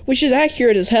 which is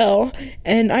accurate as hell.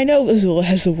 And I know Azula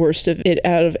has the worst of it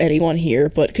out of anyone here,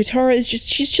 but Katara is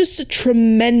she's just a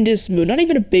tremendous mood. Not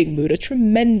even a big mood, a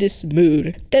tremendous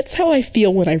mood. That's how I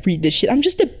feel when I read this shit. I'm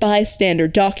just a bystander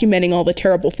documenting all the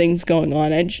terrible things going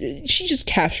on, and she just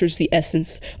captures the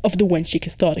essence of the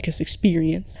Wenchicus Thoticus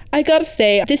experience. I gotta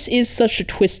say, this is such a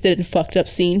twisted and fucked up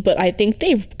scene, but I think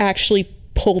they've actually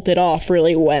pulled it off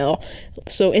really well.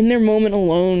 So in their moment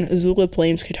alone, Azula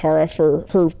blames Katara for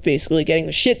her basically getting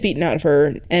the shit beaten out of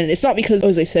her, and it's not because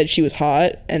Ozai said she was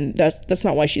hot, and that's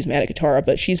not why she's mad at Katara,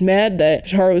 but she's mad that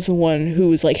Katara was the one who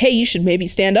was like, hey, you should maybe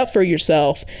stand up for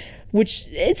yourself, which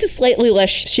it's a slightly less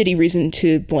shitty reason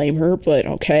to blame her, but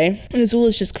okay. And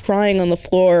Azula's just crying on the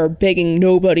floor, begging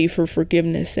nobody for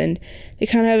forgiveness, and they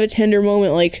kind of have a tender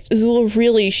moment. Like, Azula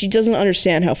really, she doesn't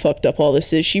understand how fucked up all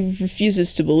this is. She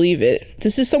refuses to believe it.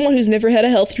 This is someone who's never had a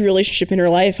healthy relationship in her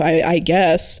life, I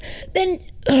guess. Then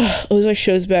Ozai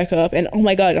shows back up, and oh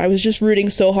my god, I was just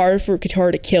rooting so hard for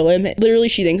Katara to kill him. Literally,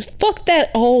 she thinks, fuck that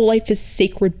all life is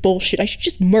sacred bullshit. I should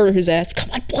just murder his ass.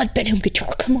 Come on, bloodbend him,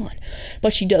 Katara, come on.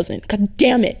 But she doesn't. God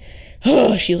damn it.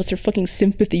 She lets her fucking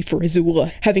sympathy for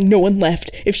Azula, having no one left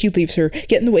if she leaves her,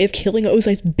 get in the way of killing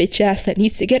Ozai's bitch ass that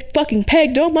needs to get fucking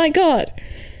pegged. Oh my god.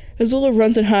 Azula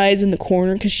runs and hides in the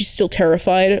corner because she's still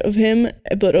terrified of him,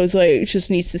 but Ozai just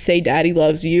needs to say daddy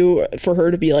loves you for her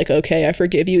to be like, okay, I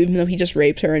forgive you, even though he just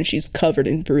raped her and she's covered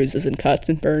in bruises and cuts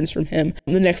and burns from him.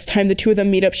 The next time the two of them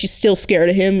meet up, she's still scared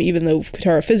of him, even though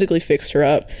Katara physically fixed her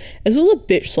up. Azula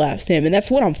bitch slaps him, and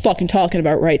that's what I'm fucking talking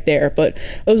about right there, but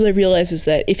Ozai realizes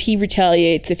that if he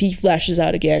retaliates, if he lashes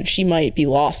out again, she might be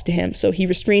lost to him, so he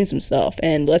restrains himself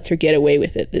and lets her get away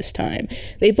with it this time.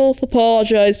 They both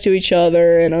apologize to each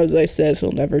other, and Ozai says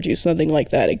he'll never do something like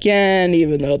that again,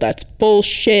 even though that's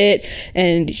bullshit,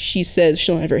 and she says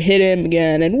she'll never hit him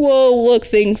again, and whoa, look,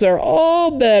 things are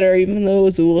all better, even though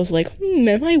Azula's like,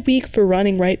 am I weak for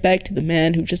running right back to the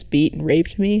man who just beat and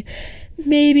raped me?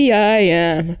 Maybe I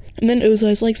am. And then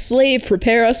Ozai's like, slave,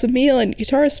 prepare us a meal, and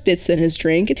Katara spits in his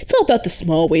drink. It's all about the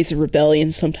small ways of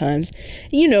rebellion sometimes.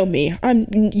 You know me, I'm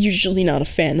usually not a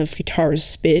fan of Katara's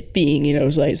spit being in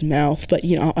Ozai's mouth, but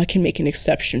you know, I can make an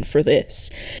exception for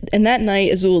this. And that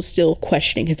night, Azula's still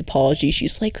questioning his apology.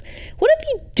 She's like, what if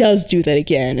he does do that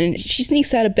again? And she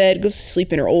sneaks out of bed, goes to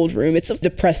sleep in her old room. It's a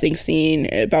depressing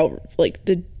scene about like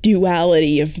the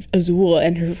duality of Azula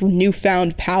and her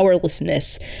newfound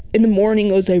powerlessness. In the morning,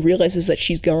 Ozai realizes that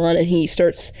she's gone, and he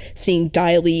starts seeing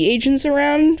TLA agents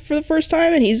around for the first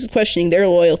time, and he's questioning their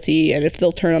loyalty and if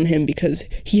they'll turn on him because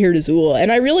he heard Azula.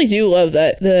 And I really do love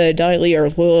that the TLA are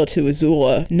loyal to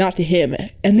Azula, not to him,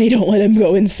 and they don't let him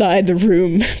go inside the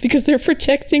room because they're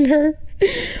protecting her.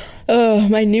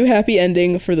 My new happy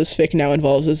ending for this fic now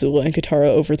involves Azula and Katara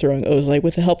overthrowing Ozai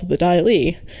with the help of the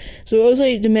TLA. So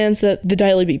Ozai demands that the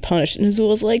TLA be punished, and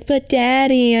Azula's like, but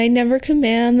Daddy, I never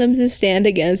command them to stand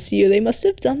against you. They must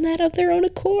have done that of their own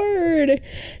accord.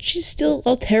 She's still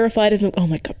all terrified of him. Oh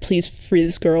my god, please free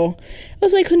this girl.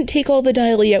 Ozai couldn't take all the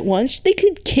TLA at once. They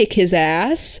could kick his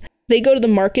ass. They go to the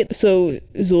market, so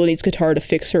Azula needs Katara to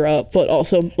fix her up, but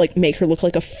also, like, make her look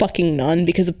like a fucking nun,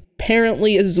 because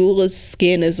apparently Azula's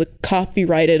skin is a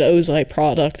copyrighted Ozai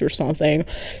product or something.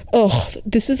 Ugh,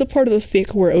 this is the part of the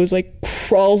fic where Ozai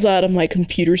crawls out of my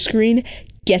computer screen,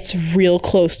 gets real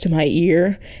close to my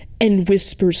ear, and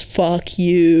whispers, fuck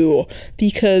you.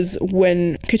 Because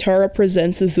when Katara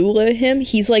presents Azula to him,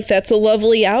 he's like, that's a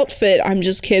lovely outfit. I'm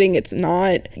just kidding, it's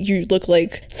not. You look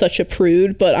like such a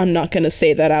prude, but I'm not gonna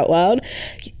say that out loud.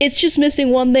 It's just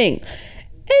missing one thing.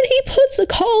 And he puts a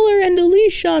collar and a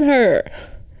leash on her.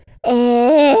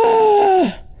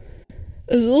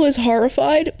 Azula is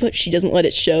horrified, but she doesn't let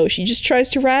it show. She just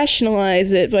tries to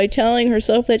rationalize it by telling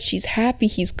herself that she's happy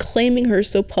he's claiming her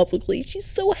so publicly. She's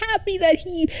so happy that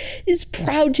he is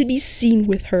proud to be seen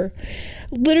with her.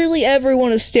 Literally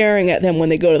everyone is staring at them when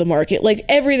they go to the market. Like,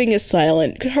 everything is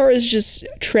silent. Katara is just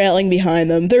trailing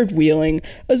behind them. They're wheeling.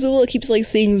 Azula keeps, like,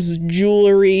 seeing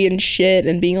jewelry and shit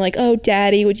and being like, oh,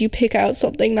 Daddy, would you pick out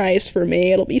something nice for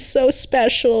me? It'll be so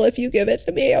special if you give it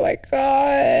to me. Oh my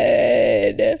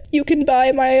god. You can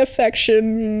buy my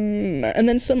affection. And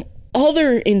then some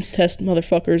other incest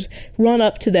motherfuckers run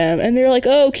up to them and they're like,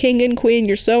 oh, king and queen,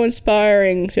 you're so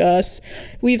inspiring to us.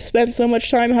 We've spent so much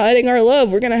time hiding our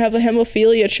love. We're gonna have a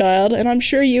hemophilia child, and I'm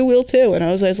sure you will too. And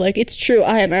I was like, it's true,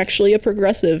 I am actually a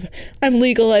progressive. I'm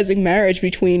legalizing marriage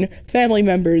between family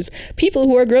members. People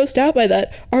who are grossed out by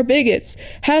that are bigots.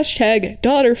 Hashtag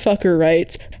daughterfucker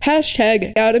rights.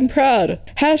 Hashtag out and proud.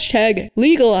 Hashtag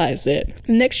legalize it.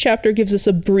 The next chapter gives us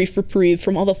a brief reprieve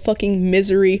from all the fucking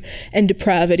misery and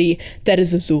depravity that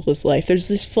is Azula's life. There's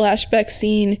this flashback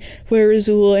scene where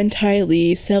Azula and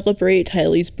TLA celebrate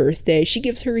TLA's birthday. She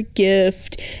gives her a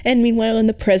gift, and meanwhile in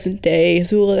the present day,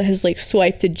 Azula has like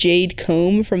swiped a jade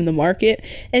comb from the market,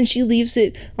 and she leaves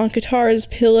it on Katara's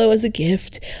pillow as a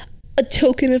gift. A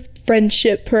token of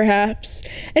friendship, perhaps.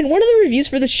 And one of the reviews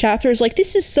for this chapter is like,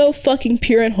 this is so fucking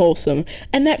pure and wholesome.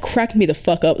 And that cracked me the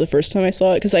fuck up the first time I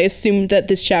saw it, because I assumed that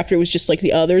this chapter was just like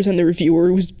the others and the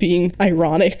reviewer was being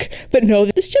ironic. But no,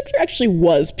 this chapter actually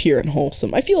was pure and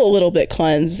wholesome. I feel a little bit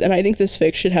cleansed, and I think this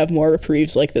fic should have more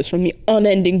reprieves like this from the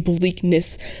unending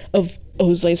bleakness of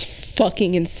Ozai's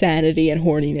fucking insanity and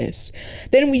horniness.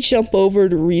 Then we jump over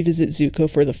to revisit Zuko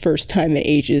for the first time in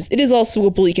ages. It is also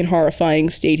a bleak and horrifying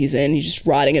state he's in. He's just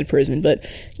rotting in prison, but,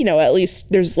 you know, at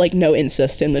least there's, like, no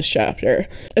incest in this chapter.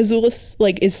 Azula,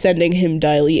 like, is sending him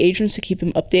TLA agents to keep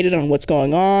him updated on what's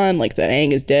going on, like that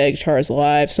Aang is dead, Katara's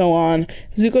alive, so on.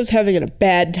 Zuko's having a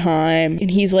bad time, and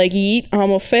he's like, yeet,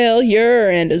 I'm a failure,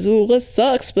 and Azula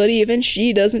sucks, but even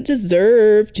she doesn't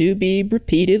deserve to be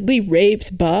repeatedly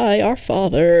raped by our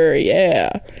father. Yeah.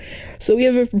 So we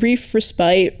have a brief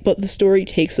respite, but the story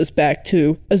takes us back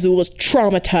to Azula's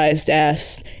traumatized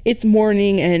ass. It's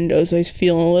morning and Ozai's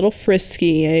feeling a little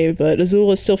frisky, but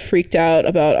Azula's still freaked out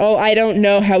about, oh, I don't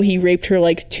know how he raped her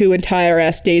like 2 entire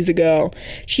ass days ago.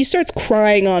 She starts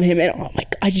crying on him, and oh my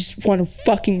god, I just want to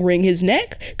fucking wring his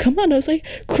neck. Come on, Ozai,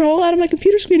 crawl out of my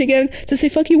computer screen again to say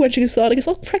fuck you when she gets thought. I guess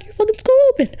I'll crack your fucking skull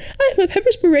open. I have my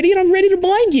pepper spray ready and I'm ready to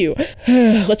blind you.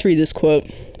 Let's read this quote.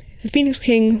 The Phoenix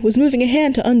King was moving a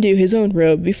hand to undo his own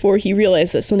robe before he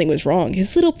realized that something was wrong.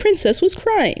 His little princess was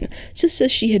crying, just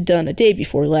as she had done a day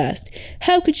before last.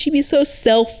 How could she be so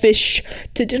selfish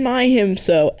to deny him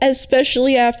so,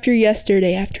 especially after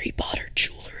yesterday, after he bought her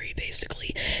jewelry,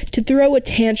 basically, to throw a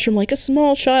tantrum like a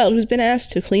small child who's been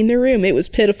asked to clean their room? It was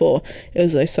pitiful,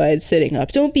 as I sighed, sitting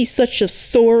up. Don't be such a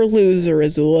sore loser,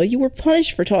 Azula. You were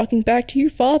punished for talking back to your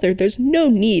father. There's no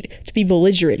need to be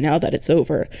belligerent now that it's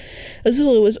over.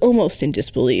 Azula was almost in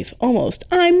disbelief. Almost.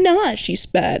 I'm not, she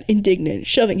spat, indignant,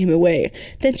 shoving him away.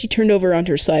 Then she turned over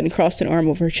onto her side and crossed an arm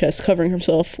over her chest, covering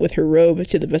herself with her robe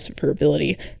to the best of her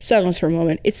ability. Silence for a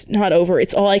moment. It's not over.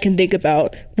 It's all I can think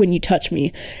about when you touch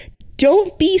me.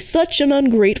 Don't be such an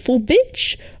ungrateful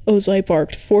bitch, Ozai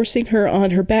barked, forcing her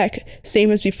on her back, same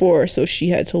as before, so she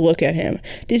had to look at him.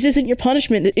 This isn't your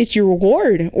punishment, it's your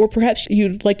reward. Or perhaps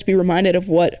you'd like to be reminded of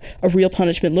what a real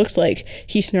punishment looks like.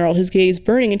 He snarled, his gaze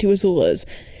burning into Azula's.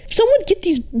 Someone get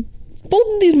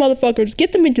both of these motherfuckers,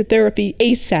 get them into therapy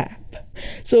ASAP.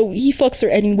 So he fucks her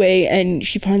anyway, and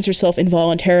she finds herself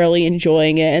involuntarily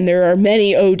enjoying it, and there are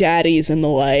many Daddies and the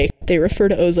like. They refer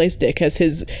to Ozai's dick as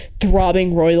his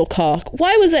throbbing royal cock.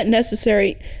 Why was that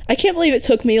necessary? I can't believe it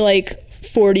took me like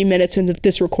 40 minutes into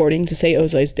this recording to say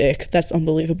Ozai's dick. That's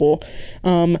unbelievable.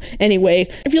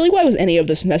 Anyway, really, why was any of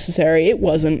this necessary? It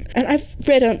wasn't. And I've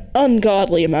read an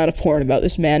ungodly amount of porn about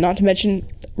this man, not to mention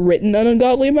written an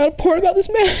ungodly amount of porn about this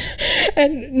man,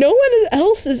 and no one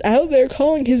else is out there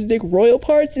calling his dick royal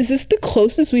parts. Is this the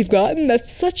closest we've gotten?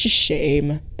 That's such a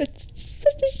shame. That's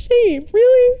such a shame.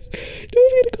 Really? No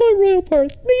one's gonna call it royal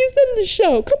parts. They used that in the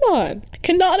show. Come on.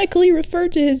 Canonically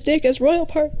referred to his dick as royal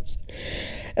parts.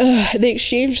 They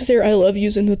exchanged their I love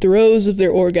yous in the throes of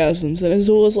their orgasms, and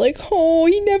Azula's like, oh,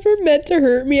 he never meant to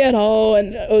hurt me at all,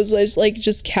 and Ozai's like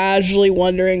just casually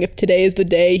wondering if today is the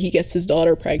day he gets his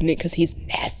daughter pregnant because he's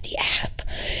nasty AF.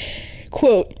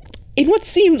 Quote, in what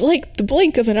seemed like the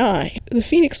blink of an eye, the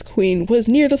Phoenix Queen was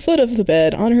near the foot of the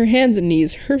bed, on her hands and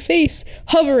knees, her face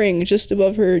hovering just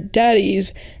above her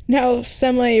daddy's now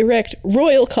semi-erect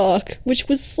royal cock, which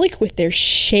was slick with their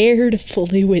shared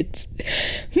fluids.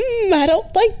 I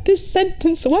don't like this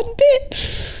sentence one bit.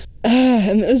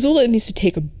 And Azula needs to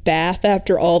take a bath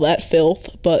after all that filth,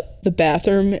 but the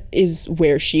bathroom is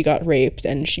where she got raped,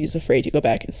 and she's afraid to go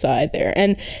back inside there.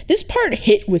 And this part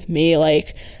hit with me,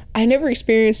 like, I never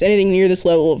experienced anything near this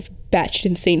level of batshit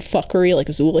insane fuckery like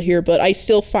Azula here, but I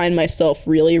still find myself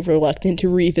really reluctant to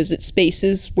revisit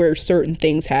spaces where certain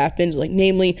things happened, like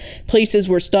namely places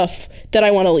where stuff that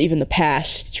I want to leave in the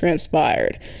past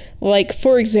transpired. Like,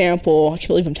 for example, I can't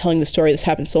believe I'm telling this story, this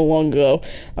happened so long ago.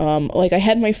 Like, I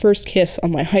had my first kiss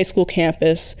on my high school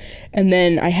campus, and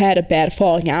then I had a bad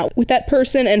falling out with that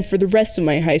person, and for the rest of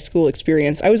my high school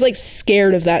experience, I was, like,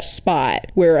 scared of that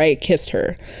spot where I kissed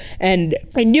her. And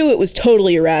I knew it was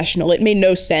totally irrational. It made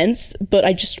no sense, but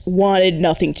I just wanted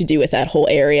nothing to do with that whole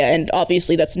area, and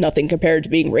obviously that's nothing compared to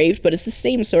being raped, but it's the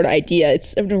same sort of idea.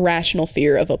 It's an irrational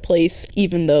fear of a place,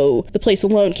 even though the place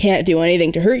alone can't do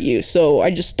anything to hurt you, so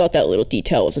I just thought that little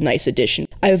detail was a nice addition.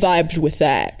 I vibed with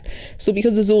that. So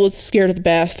because Azula's scared of the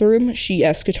bathroom, she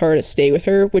asks Katara to stay with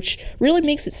her, which really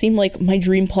makes it seem like my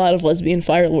dream plot of lesbian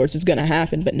Fire Lords is gonna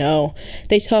happen, but no.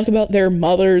 They talk about their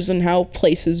mothers and how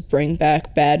places bring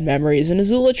back bad memories, and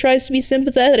Azula tries to be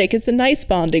sympathetic. It's a nice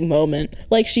bonding moment.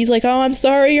 Like, she's like, oh, I'm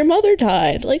sorry your mother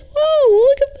died. Like,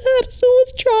 oh, look at that,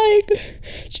 Azula's trying.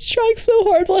 She's trying so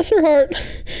hard, bless her heart.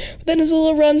 But then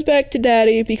Azula runs back to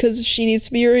Daddy because she needs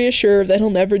to be reassured that he'll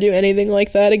never do anything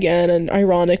like that again, and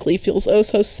ironically feels oh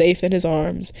so safe in his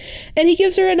arms. And he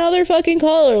gives her another fucking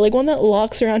collar, like one that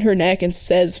locks around her neck and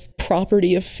says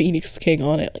property of Phoenix King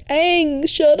on it. Like, Aang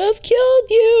should have killed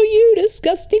you, you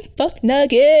disgusting fuck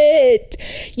nugget.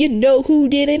 You know who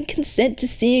didn't consent to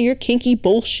see your kinky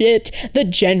bullshit? The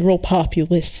general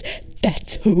populace.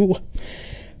 That's who.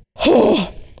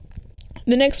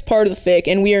 The next part of the fic,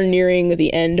 and we are nearing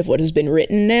the end of what has been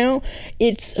written now,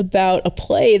 it's about a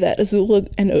play that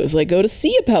Azula and Ozai go to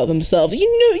see about themselves.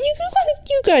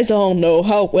 You guys all know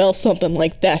how well something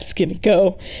like that's gonna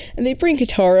go. And they bring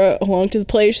Katara along to the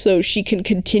play so she can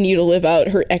continue to live out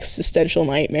her existential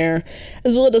nightmare.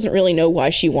 Azula doesn't really know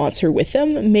why she wants her with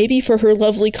them. Maybe for her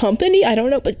lovely company? I don't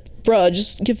know, but bruh,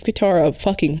 just give Katara a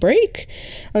fucking break.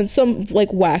 And some, like,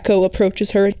 wacko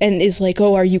approaches her and is like,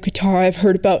 oh, are you Katara? I've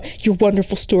heard about your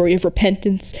wonderful story of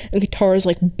repentance. And Katara's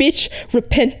like, bitch,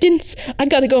 repentance? I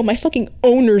gotta go, my fucking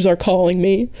owners are calling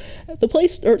me. The play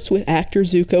starts with actor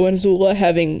Zuko and Azula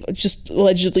having just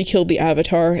allegedly killed the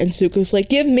Avatar, and Zuko's like,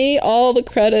 give me all the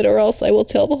credit or else I will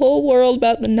tell the whole world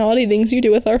about the naughty things you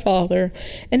do with our father.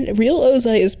 And real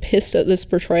Ozai is pissed at this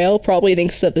portrayal, probably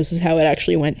thinks that this is how it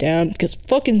actually went down, because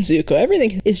fucking Zuko,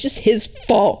 everything is just his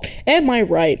fault. Am I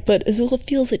right? But Azula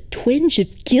feels a twinge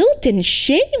of guilt and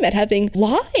shame at having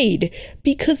lied,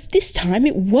 because this time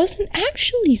it wasn't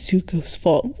actually Zuko's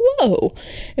fault. Whoa.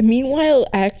 And meanwhile,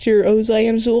 actor Ozai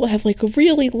and Azula have like a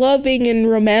really loving and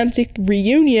romantic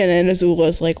reunion, and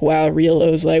Azula's like, wow, real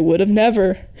Ozai would have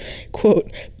never,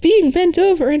 quote, being bent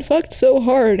over and fucked so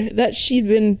hard that she'd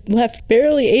been left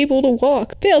barely able to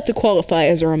walk, failed to qualify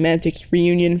as a romantic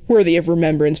reunion worthy of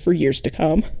remembrance for years to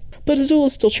come. But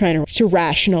Azula's still trying to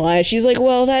rationalize. She's like,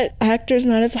 well, that actor's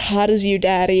not as hot as you,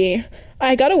 Daddy.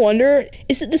 I gotta wonder,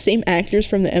 is it the same actors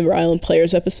from the Ember Island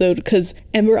Players episode? Because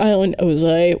Ember Island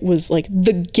Ozai was like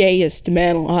the gayest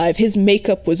man alive. His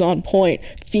makeup was on point.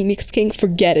 Phoenix King,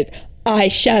 forget it.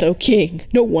 Eyeshadow King.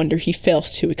 No wonder he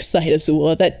fails to excite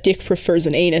Azula. That dick prefers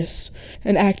an anus.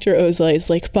 And actor Ozai is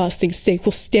like, Ba Sing Se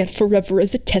will stand forever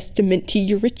as a testament to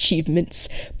your achievements.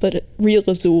 But real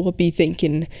Azula be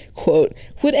thinking, quote,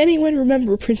 would anyone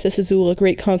remember Princess Azula,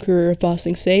 great conqueror of Ba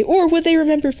Sing Se? Or would they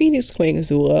remember Phoenix Queen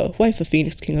Azula, wife of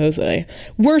Phoenix King Ozai?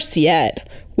 Worse yet,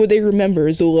 would they remember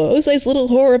Azula, Ozai's little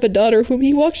whore of a daughter whom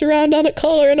he walks around on a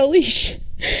collar and a leash?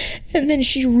 And then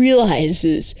she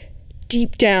realizes,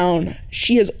 deep down,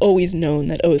 she has always known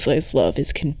that Ozai's love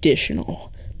is conditional.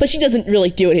 But she doesn't really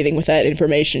do anything with that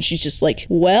information. She's just like,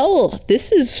 well,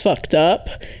 this is fucked up.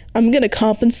 I'm gonna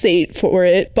compensate for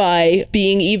it by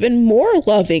being even more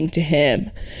loving to him.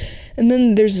 And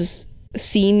then there's this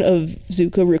scene of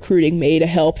Zuko recruiting Mei to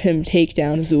help him take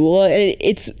down Azula, and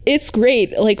it's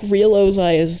great. Like, real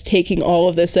Ozai is taking all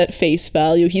of this at face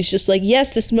value. He's just like,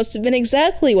 yes, this must have been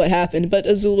exactly what happened, but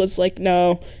Azula's like,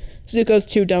 no, Zuko's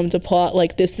too dumb to plot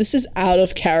like this. This is out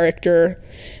of character.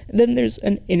 Then there's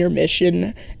an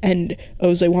intermission, and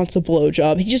Ozai wants a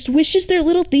blowjob. He just wishes their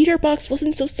little theater box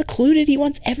wasn't so secluded. He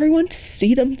wants everyone to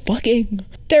see them fucking.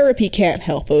 Therapy can't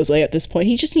help Ozai at this point.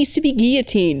 He just needs to be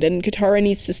guillotined, and Katara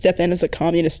needs to step in as a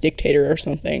communist dictator or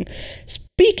something.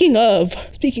 Speaking of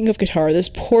Katara, this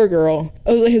poor girl,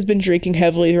 Ozai has been drinking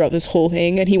heavily throughout this whole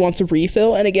thing, and he wants a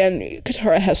refill, and again,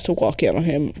 Katara has to walk in on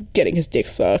him getting his dick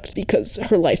sucked because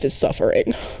her life is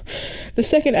suffering. The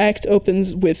second act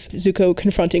opens with Zuko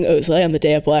confronting Ozai on the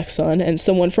day of Black Sun, and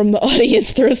someone from the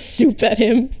audience throws soup at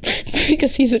him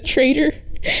because he's a traitor.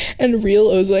 And real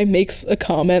Ozai makes a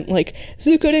comment like,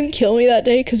 Zuko didn't kill me that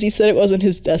day because he said it wasn't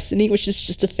his destiny, which is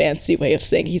just a fancy way of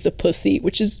saying he's a pussy,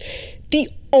 which is the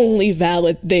only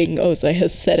valid thing Ozai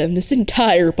has said in this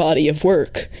entire body of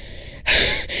work.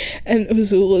 And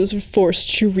Azula is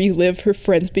forced to relive her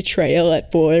friend's betrayal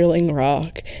at Boiling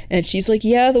Rock, and she's like,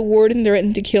 yeah, the warden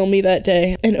threatened to kill me that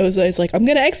day, and Ozai's like, I'm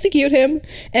gonna execute him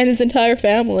and his entire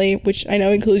family, which I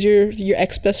know includes your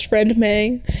ex-best friend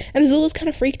Mei. And Azula's kind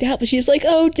of freaked out, but she's like,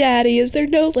 oh daddy, is there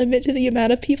no limit to the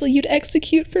amount of people you'd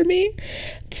execute for me?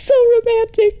 So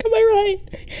romantic, am I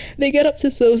right? They get up to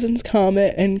Sozin's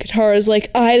comet, and Katara's like,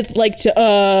 I'd like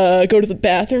to go to the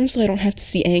bathroom so I don't have to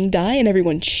see Aang die, and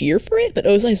everyone cheer for it, but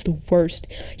Ozai's the worst.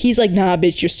 He's like, nah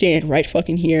bitch, you're staying right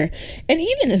fucking here. And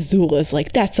even Azula's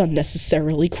like, that's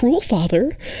unnecessarily cruel,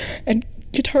 father. And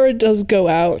Katara does go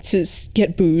out to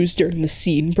get booze during the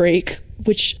scene break,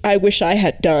 which I wish I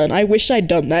had done. I wish I'd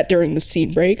done that during the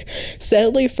scene break.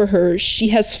 Sadly for her, she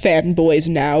has fanboys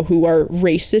now who are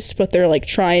racist, but they're like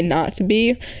trying not to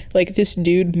be. Like, this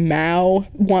dude Mao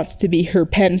wants to be her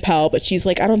pen pal, but she's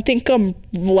like, I don't think I'm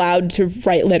allowed to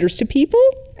write letters to people.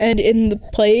 And in the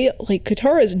play, like,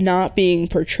 Katara is not being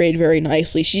portrayed very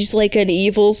nicely. She's like an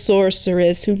evil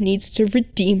sorceress who needs to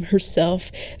redeem herself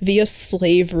via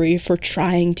slavery for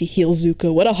trying to heal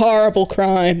Zuko. What a horrible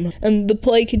crime. And the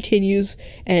play continues,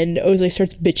 and Ozai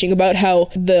starts bitching about how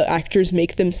the actors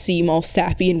make them seem all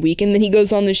sappy and weak, and then he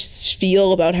goes on this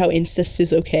spiel about how incest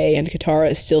is okay, and Katara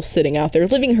is still sitting out there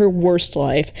living her worst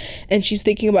life, and she's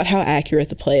thinking about how accurate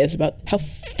the play is, about how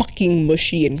fucking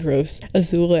mushy and gross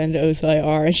Azula and Ozai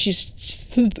are. And she's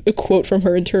just a quote from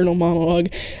her internal monologue.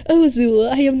 Oh,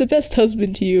 Azula, I am the best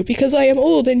husband to you because I am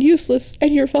old and useless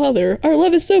and your father. Our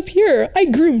love is so pure. I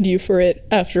groomed you for it,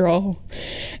 after all.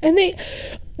 And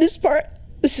this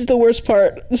is the worst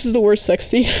part. This is the worst sex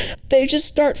scene. They just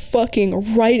start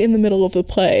fucking right in the middle of the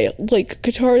play. Like,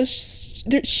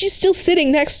 she's still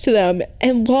sitting next to them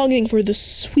and longing for the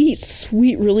sweet,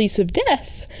 sweet release of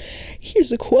death.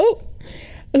 Here's a quote.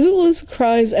 Azula's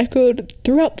cries echoed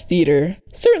throughout the theater,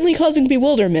 certainly causing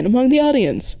bewilderment among the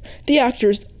audience. The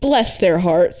actors, bless their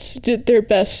hearts, did their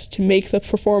best to make the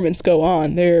performance go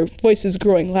on, their voices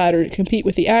growing louder to compete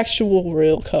with the actual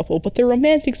royal couple, but their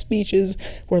romantic speeches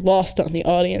were lost on the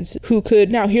audience, who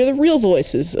could now hear the real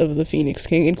voices of the Phoenix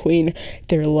King and Queen,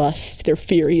 their lust, their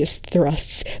furious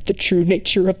thrusts, the true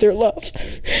nature of their love.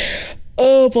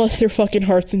 Oh, bless their fucking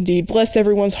hearts indeed. Bless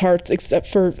everyone's hearts except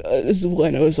for Azula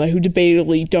and Ozai, who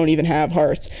debatably don't even have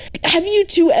hearts. Have you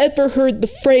two ever heard the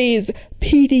phrase,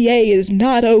 PDA is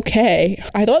not okay?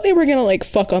 I thought they were gonna, like,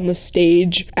 fuck on the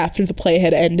stage after the play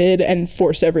had ended and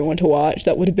force everyone to watch.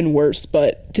 That would have been worse,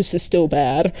 but this is still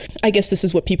bad. I guess this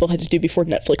is what people had to do before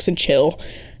Netflix and chill.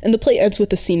 And the play ends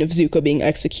with the scene of Zuko being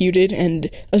executed,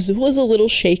 and Azula's a little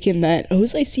shaken that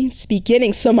Ozai seems to be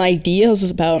getting some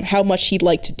ideas about how much he'd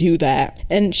like to do that.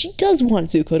 And she does want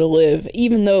Zuko to live,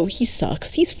 even though he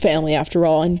sucks. He's family after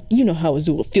all, and you know how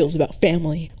Azula feels about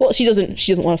family. Well, she doesn't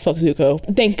want to fuck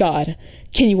Zuko. Thank God.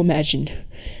 Can you imagine?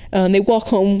 They walk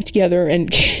home together,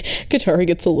 and Katara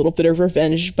gets a little bit of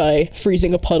revenge by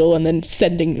freezing a puddle and then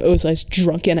sending Ozai's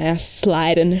drunken ass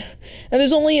sliding. And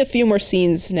there's only a few more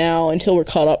scenes now until we're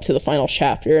caught up to the final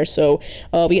chapter, so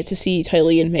we get to see Ty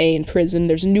Lee and Mei in prison.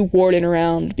 There's a new warden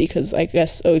around because I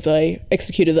guess Ozai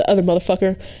executed the other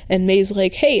motherfucker, and Mei's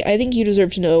like, hey, I think you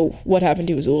deserve to know what happened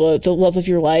to Azula, the love of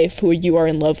your life, who you are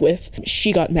in love with.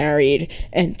 She got married,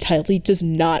 and Ty Lee does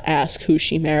not ask who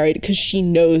she married because she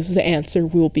knows the answer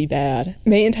will be bad.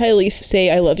 Mei and Ty Lee say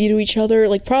I love you to each other,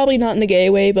 like, probably not in a gay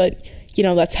way, but You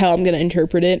know, that's how I'm gonna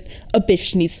interpret it. A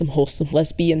bitch needs some wholesome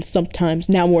lesbians sometimes,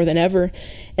 now more than ever.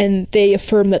 And they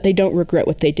affirm that they don't regret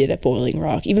what they did at Boiling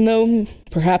Rock, even though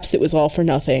perhaps it was all for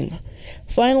nothing.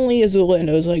 Finally, Azula and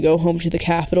Ozai go home to the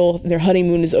capital. Their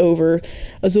honeymoon is over.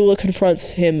 Azula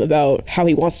confronts him about how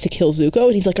he wants to kill Zuko,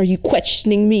 and he's like, "Are you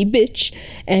questioning me, bitch?"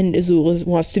 And Azula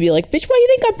wants to be like, "Bitch, why do you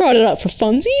think I brought it up, for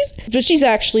funsies?" But she's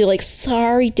actually like,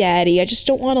 "Sorry, Daddy, I just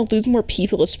don't want to lose more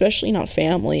people, especially not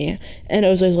family." And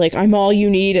Ozai's like, "I'm all you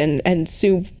need, and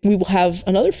soon we will have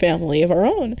another family of our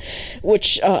own."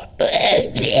 Which, that's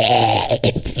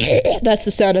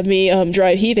the sound of me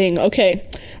dry heaving. Okay.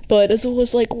 But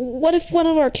Azula's like, "What if one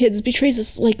of our kids betrays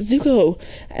us like Zuko?"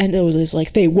 And Azula's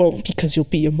like, "They won't, because you'll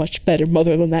be a much better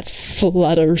mother than that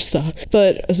slut Ursa."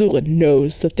 But Azula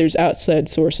knows that there's outside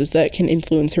sources that can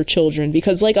influence her children,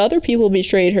 because like other people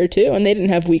betrayed her too, and they didn't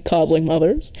have weak coddling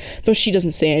mothers. But she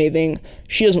doesn't say anything.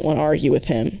 She doesn't want to argue with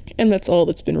him. And that's all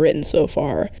that's been written so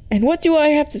far. And what do I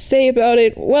have to say about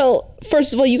it? Well,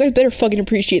 first of all, you guys better fucking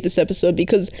appreciate this episode,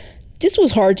 because this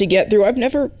was hard to get through. I've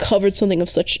never covered something of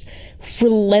such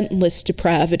relentless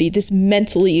depravity. This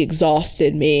mentally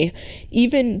exhausted me.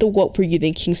 Even the What Were You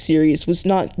Thinking series was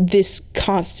not this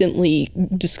constantly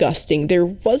disgusting. There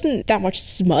wasn't that much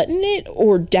smut in it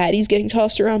or daddies getting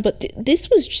tossed around, but this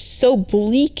was just so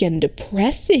bleak and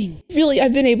depressing. Really,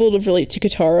 I've been able to relate to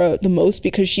Katara the most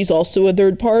because she's also a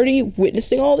third party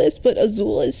witnessing all this, but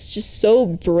Azula is just so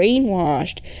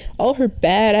brainwashed. All her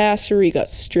badassery got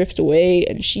stripped away,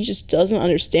 and she just doesn't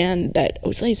understand that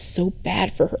Ozai is so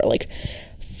bad for her. Like,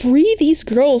 free these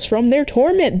girls from their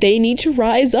torment. They need to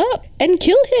rise up and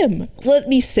kill him. Let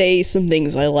me say some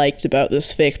things I liked about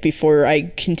this fic before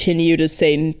I continue to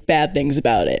say bad things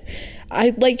about it.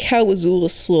 I like how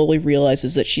Azula slowly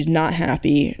realizes that she's not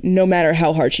happy, no matter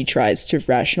how hard she tries to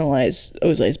rationalize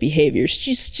Ozai's behavior.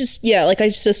 She's just, yeah, like I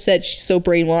just said, she's so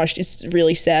brainwashed. It's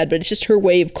really sad, but it's just her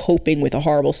way of coping with a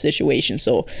horrible situation.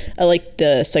 So I like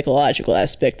the psychological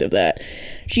aspect of that.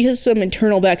 She has some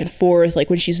internal back and forth, like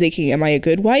when she's thinking, am I a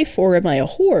good wife or am I a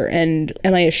whore? And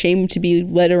am I ashamed to be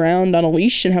led around on a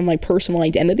leash and have my personal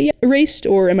identity erased?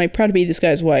 Or am I proud to be this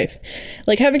guy's wife?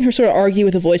 Like, having her sort of argue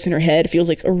with a voice in her head feels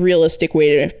like a realistic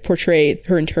way to portray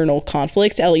her internal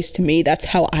conflict. At least to me, that's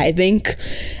how I think.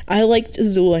 I liked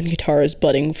Azula and Katara's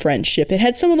budding friendship. It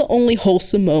had some of the only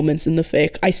wholesome moments in the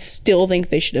fic. I still think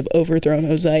they should have overthrown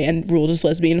Ozai and ruled as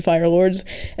lesbian fire lords,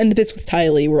 and the bits with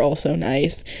TLA were also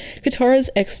nice.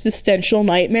 Katara's existential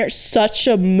nightmare, such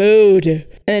a mood.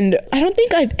 And I don't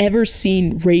think I've ever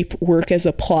seen rape work as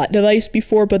a plot device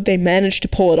before, but they managed to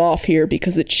pull it off here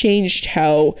because it changed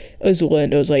how Azula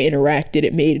and Ozai interacted.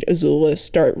 It made Azula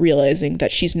start realizing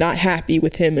that she's not happy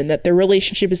with him and that their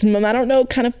relationship is, I don't know,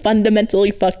 kind of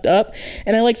fundamentally fucked up.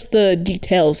 And I liked the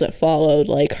details that followed,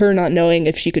 like her not knowing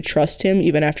if she could trust him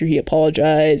even after he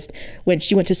apologized, when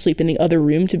she went to sleep in the other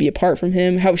room to be apart from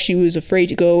him, how she was afraid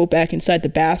to go back inside the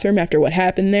bathroom after what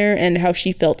happened there, and how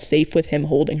she felt safe with him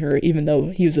holding her even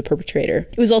though he was the perpetrator.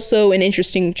 It was also an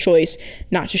interesting choice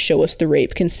not to show us the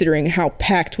rape, considering how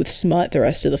packed with smut the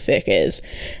rest of the fic is.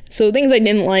 So things I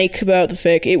didn't like about the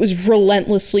fic: it was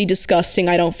relentlessly disgusting.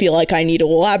 I don't feel like I need to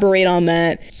elaborate on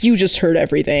that. You just heard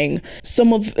everything.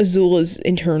 Some of Azula's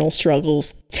internal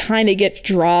struggles kind of get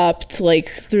dropped.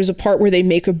 Like, there's a part where they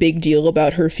make a big deal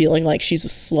about her feeling like she's a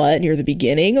slut near the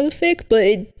beginning of the fic, but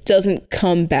it doesn't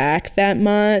come back that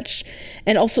much.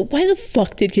 And also, why the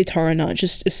fuck did Katara not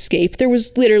just escape? There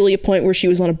was literally a point where she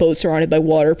was on a boat surrounded by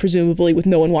water, presumably with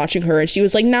no one watching her, and she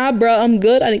was like, "Nah, bruh, I'm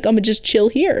good. I think I'm gonna just chill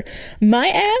here." My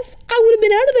ass, I would have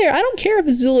been out of there. I don't care if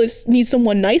Azula needs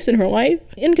someone nice in her life.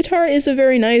 And Katara is a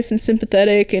very nice and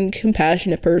sympathetic and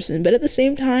compassionate person, but at the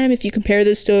same time, if you compare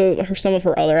this to some of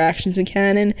her other actions in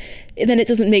canon, then it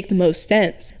doesn't make the most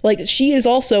sense. Like, she is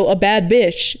also a bad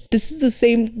bitch. This is the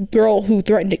same girl who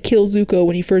threatened to kill Zuko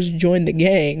when he first joined the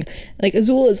gang. Like,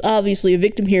 Azula is obviously a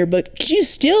victim here, but she's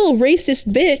still a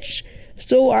racist bitch.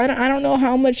 So I don't know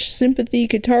how much sympathy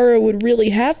Katara would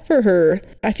really have for her.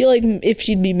 I feel like if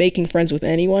she'd be making friends with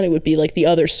anyone, it would be like the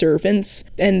other servants,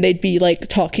 and they'd be like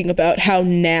talking about how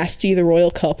nasty the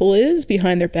royal couple is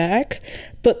behind their back.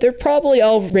 But they're probably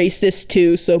all racist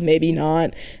too, so maybe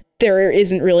not. There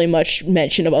isn't really much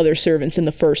mention of other servants in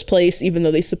the first place, even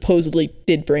though they supposedly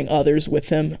did bring others with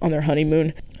them on their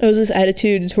honeymoon. Oz's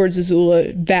attitude towards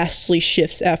Azula vastly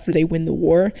shifts after they win the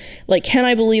war. Like, can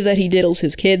I believe that he diddles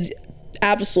his kids?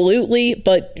 Absolutely,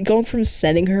 but going from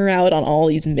sending her out on all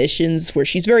these missions where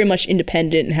she's very much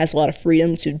independent and has a lot of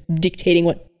freedom to dictating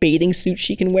what bathing suit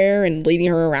she can wear and leading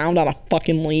her around on a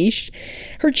fucking leash.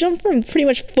 Her jump from pretty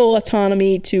much full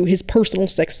autonomy to his personal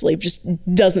sex slave just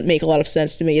doesn't make a lot of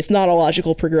sense to me. It's not a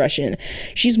logical progression.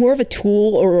 She's more of a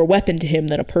tool or a weapon to him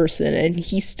than a person, and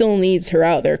he still needs her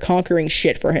out there conquering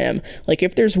shit for him. Like,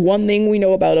 if there's one thing we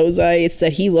know about Ozai, it's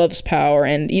that he loves power,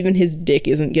 and even his dick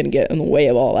isn't gonna get in the way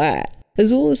of all that.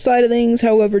 Azula's side of things,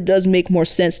 however, does make more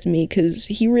sense to me because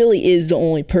he really is the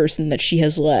only person that she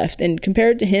has left, and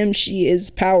compared to him, she is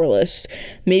powerless.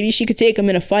 Maybe she could take him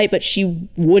in a fight, but she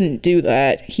wouldn't do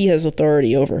that. He has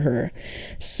authority over her.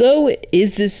 So,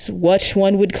 is this what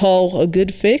one would call a good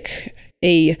fic?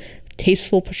 A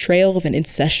tasteful portrayal of an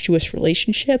incestuous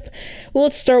relationship? Well,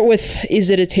 let's start with,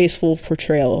 is it a tasteful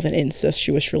portrayal of an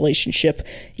incestuous relationship?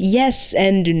 Yes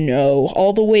and no.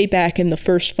 All the way back in the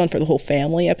first Fun for the Whole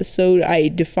Family episode, I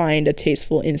defined a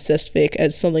tasteful incest fic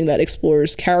as something that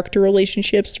explores character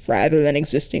relationships rather than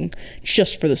existing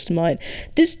just for the smut.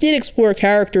 This did explore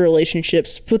character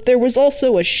relationships, but there was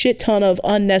also a shit ton of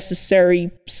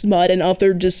unnecessary smut and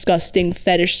other disgusting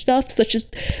fetish stuff, such as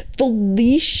the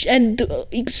leash and the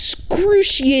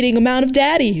excruciating amount of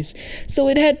daddies. So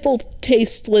it had both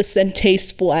tasteless and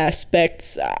tasteful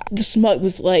aspects. The smut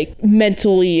was like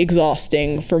mentally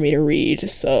exhausting for me to read,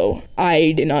 so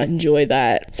I did not enjoy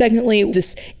that. Secondly,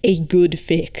 this a good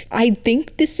fic. I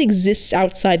think this exists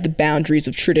outside the boundaries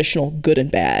of traditional good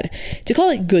and bad. To call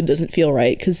it good doesn't feel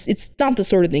right because it's not the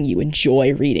sort of thing you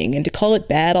enjoy reading, and to call it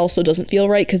bad also doesn't feel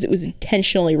right because it was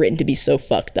intentionally written to be so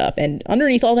fucked up, and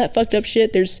underneath all that fucked up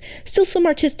shit there's still some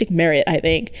artistic merit, I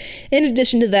think. In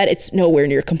addition to that, it's nowhere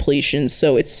near completion,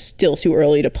 so it's still too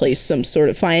early to place some sort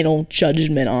of final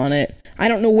judgment on it. I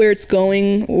don't know where it's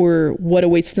going or what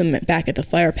awaits them back at the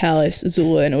Fire Palace.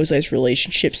 Azula and Ozai's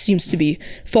relationship seems to be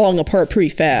falling apart pretty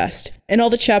fast. And all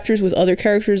the chapters with other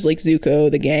characters like Zuko,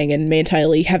 the gang, and Mei Tai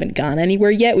Li haven't gone anywhere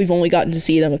yet. We've only gotten to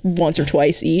see them once or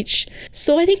twice each.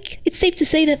 So I think it's safe to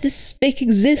say that this fic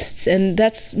exists, and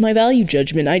that's my value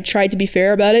judgment. I tried to be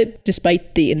fair about it,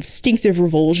 despite the instinctive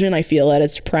revulsion I feel at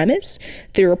its premise.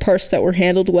 There were parts that were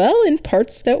handled well, and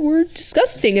parts that were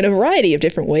disgusting in a variety of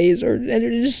different ways, and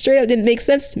it just straight up didn't make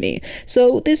sense to me.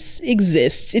 So this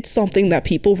exists. It's something that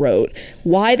people wrote.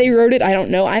 Why they wrote it, I don't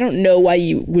know. I don't know why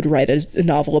you would write a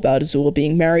novel about Azula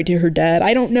being married to her dad.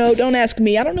 I don't know. Don't ask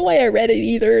me. I don't know why I read it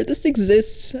either. This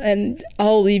exists, and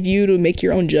I'll leave you to make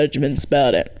your own judgments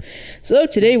about it. So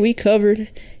today we covered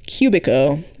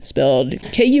Cubico, spelled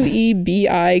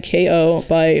Kuebiko,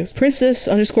 by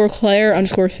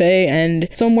Princess_Claire_Faye and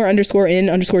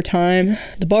somewhere_in_time.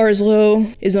 The Bar is Low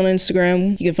is on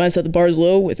Instagram. You can find us at The Bar is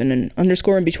Low with an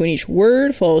underscore in between each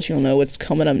word. Follow us, you'll know what's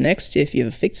coming up next. If you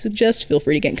have a fic suggest, feel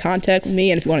free to get in contact with me.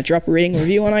 And if you want to drop a rating or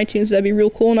review on iTunes, that'd be real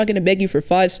cool. I'm not going to beg you for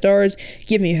 5 stars.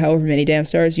 Give me however many damn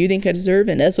stars you think I deserve.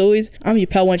 And as always, I'm your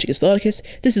pal, Wenchicus.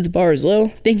 This is The Bar is Low.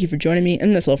 Thank you for joining me,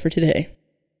 and that's all for today.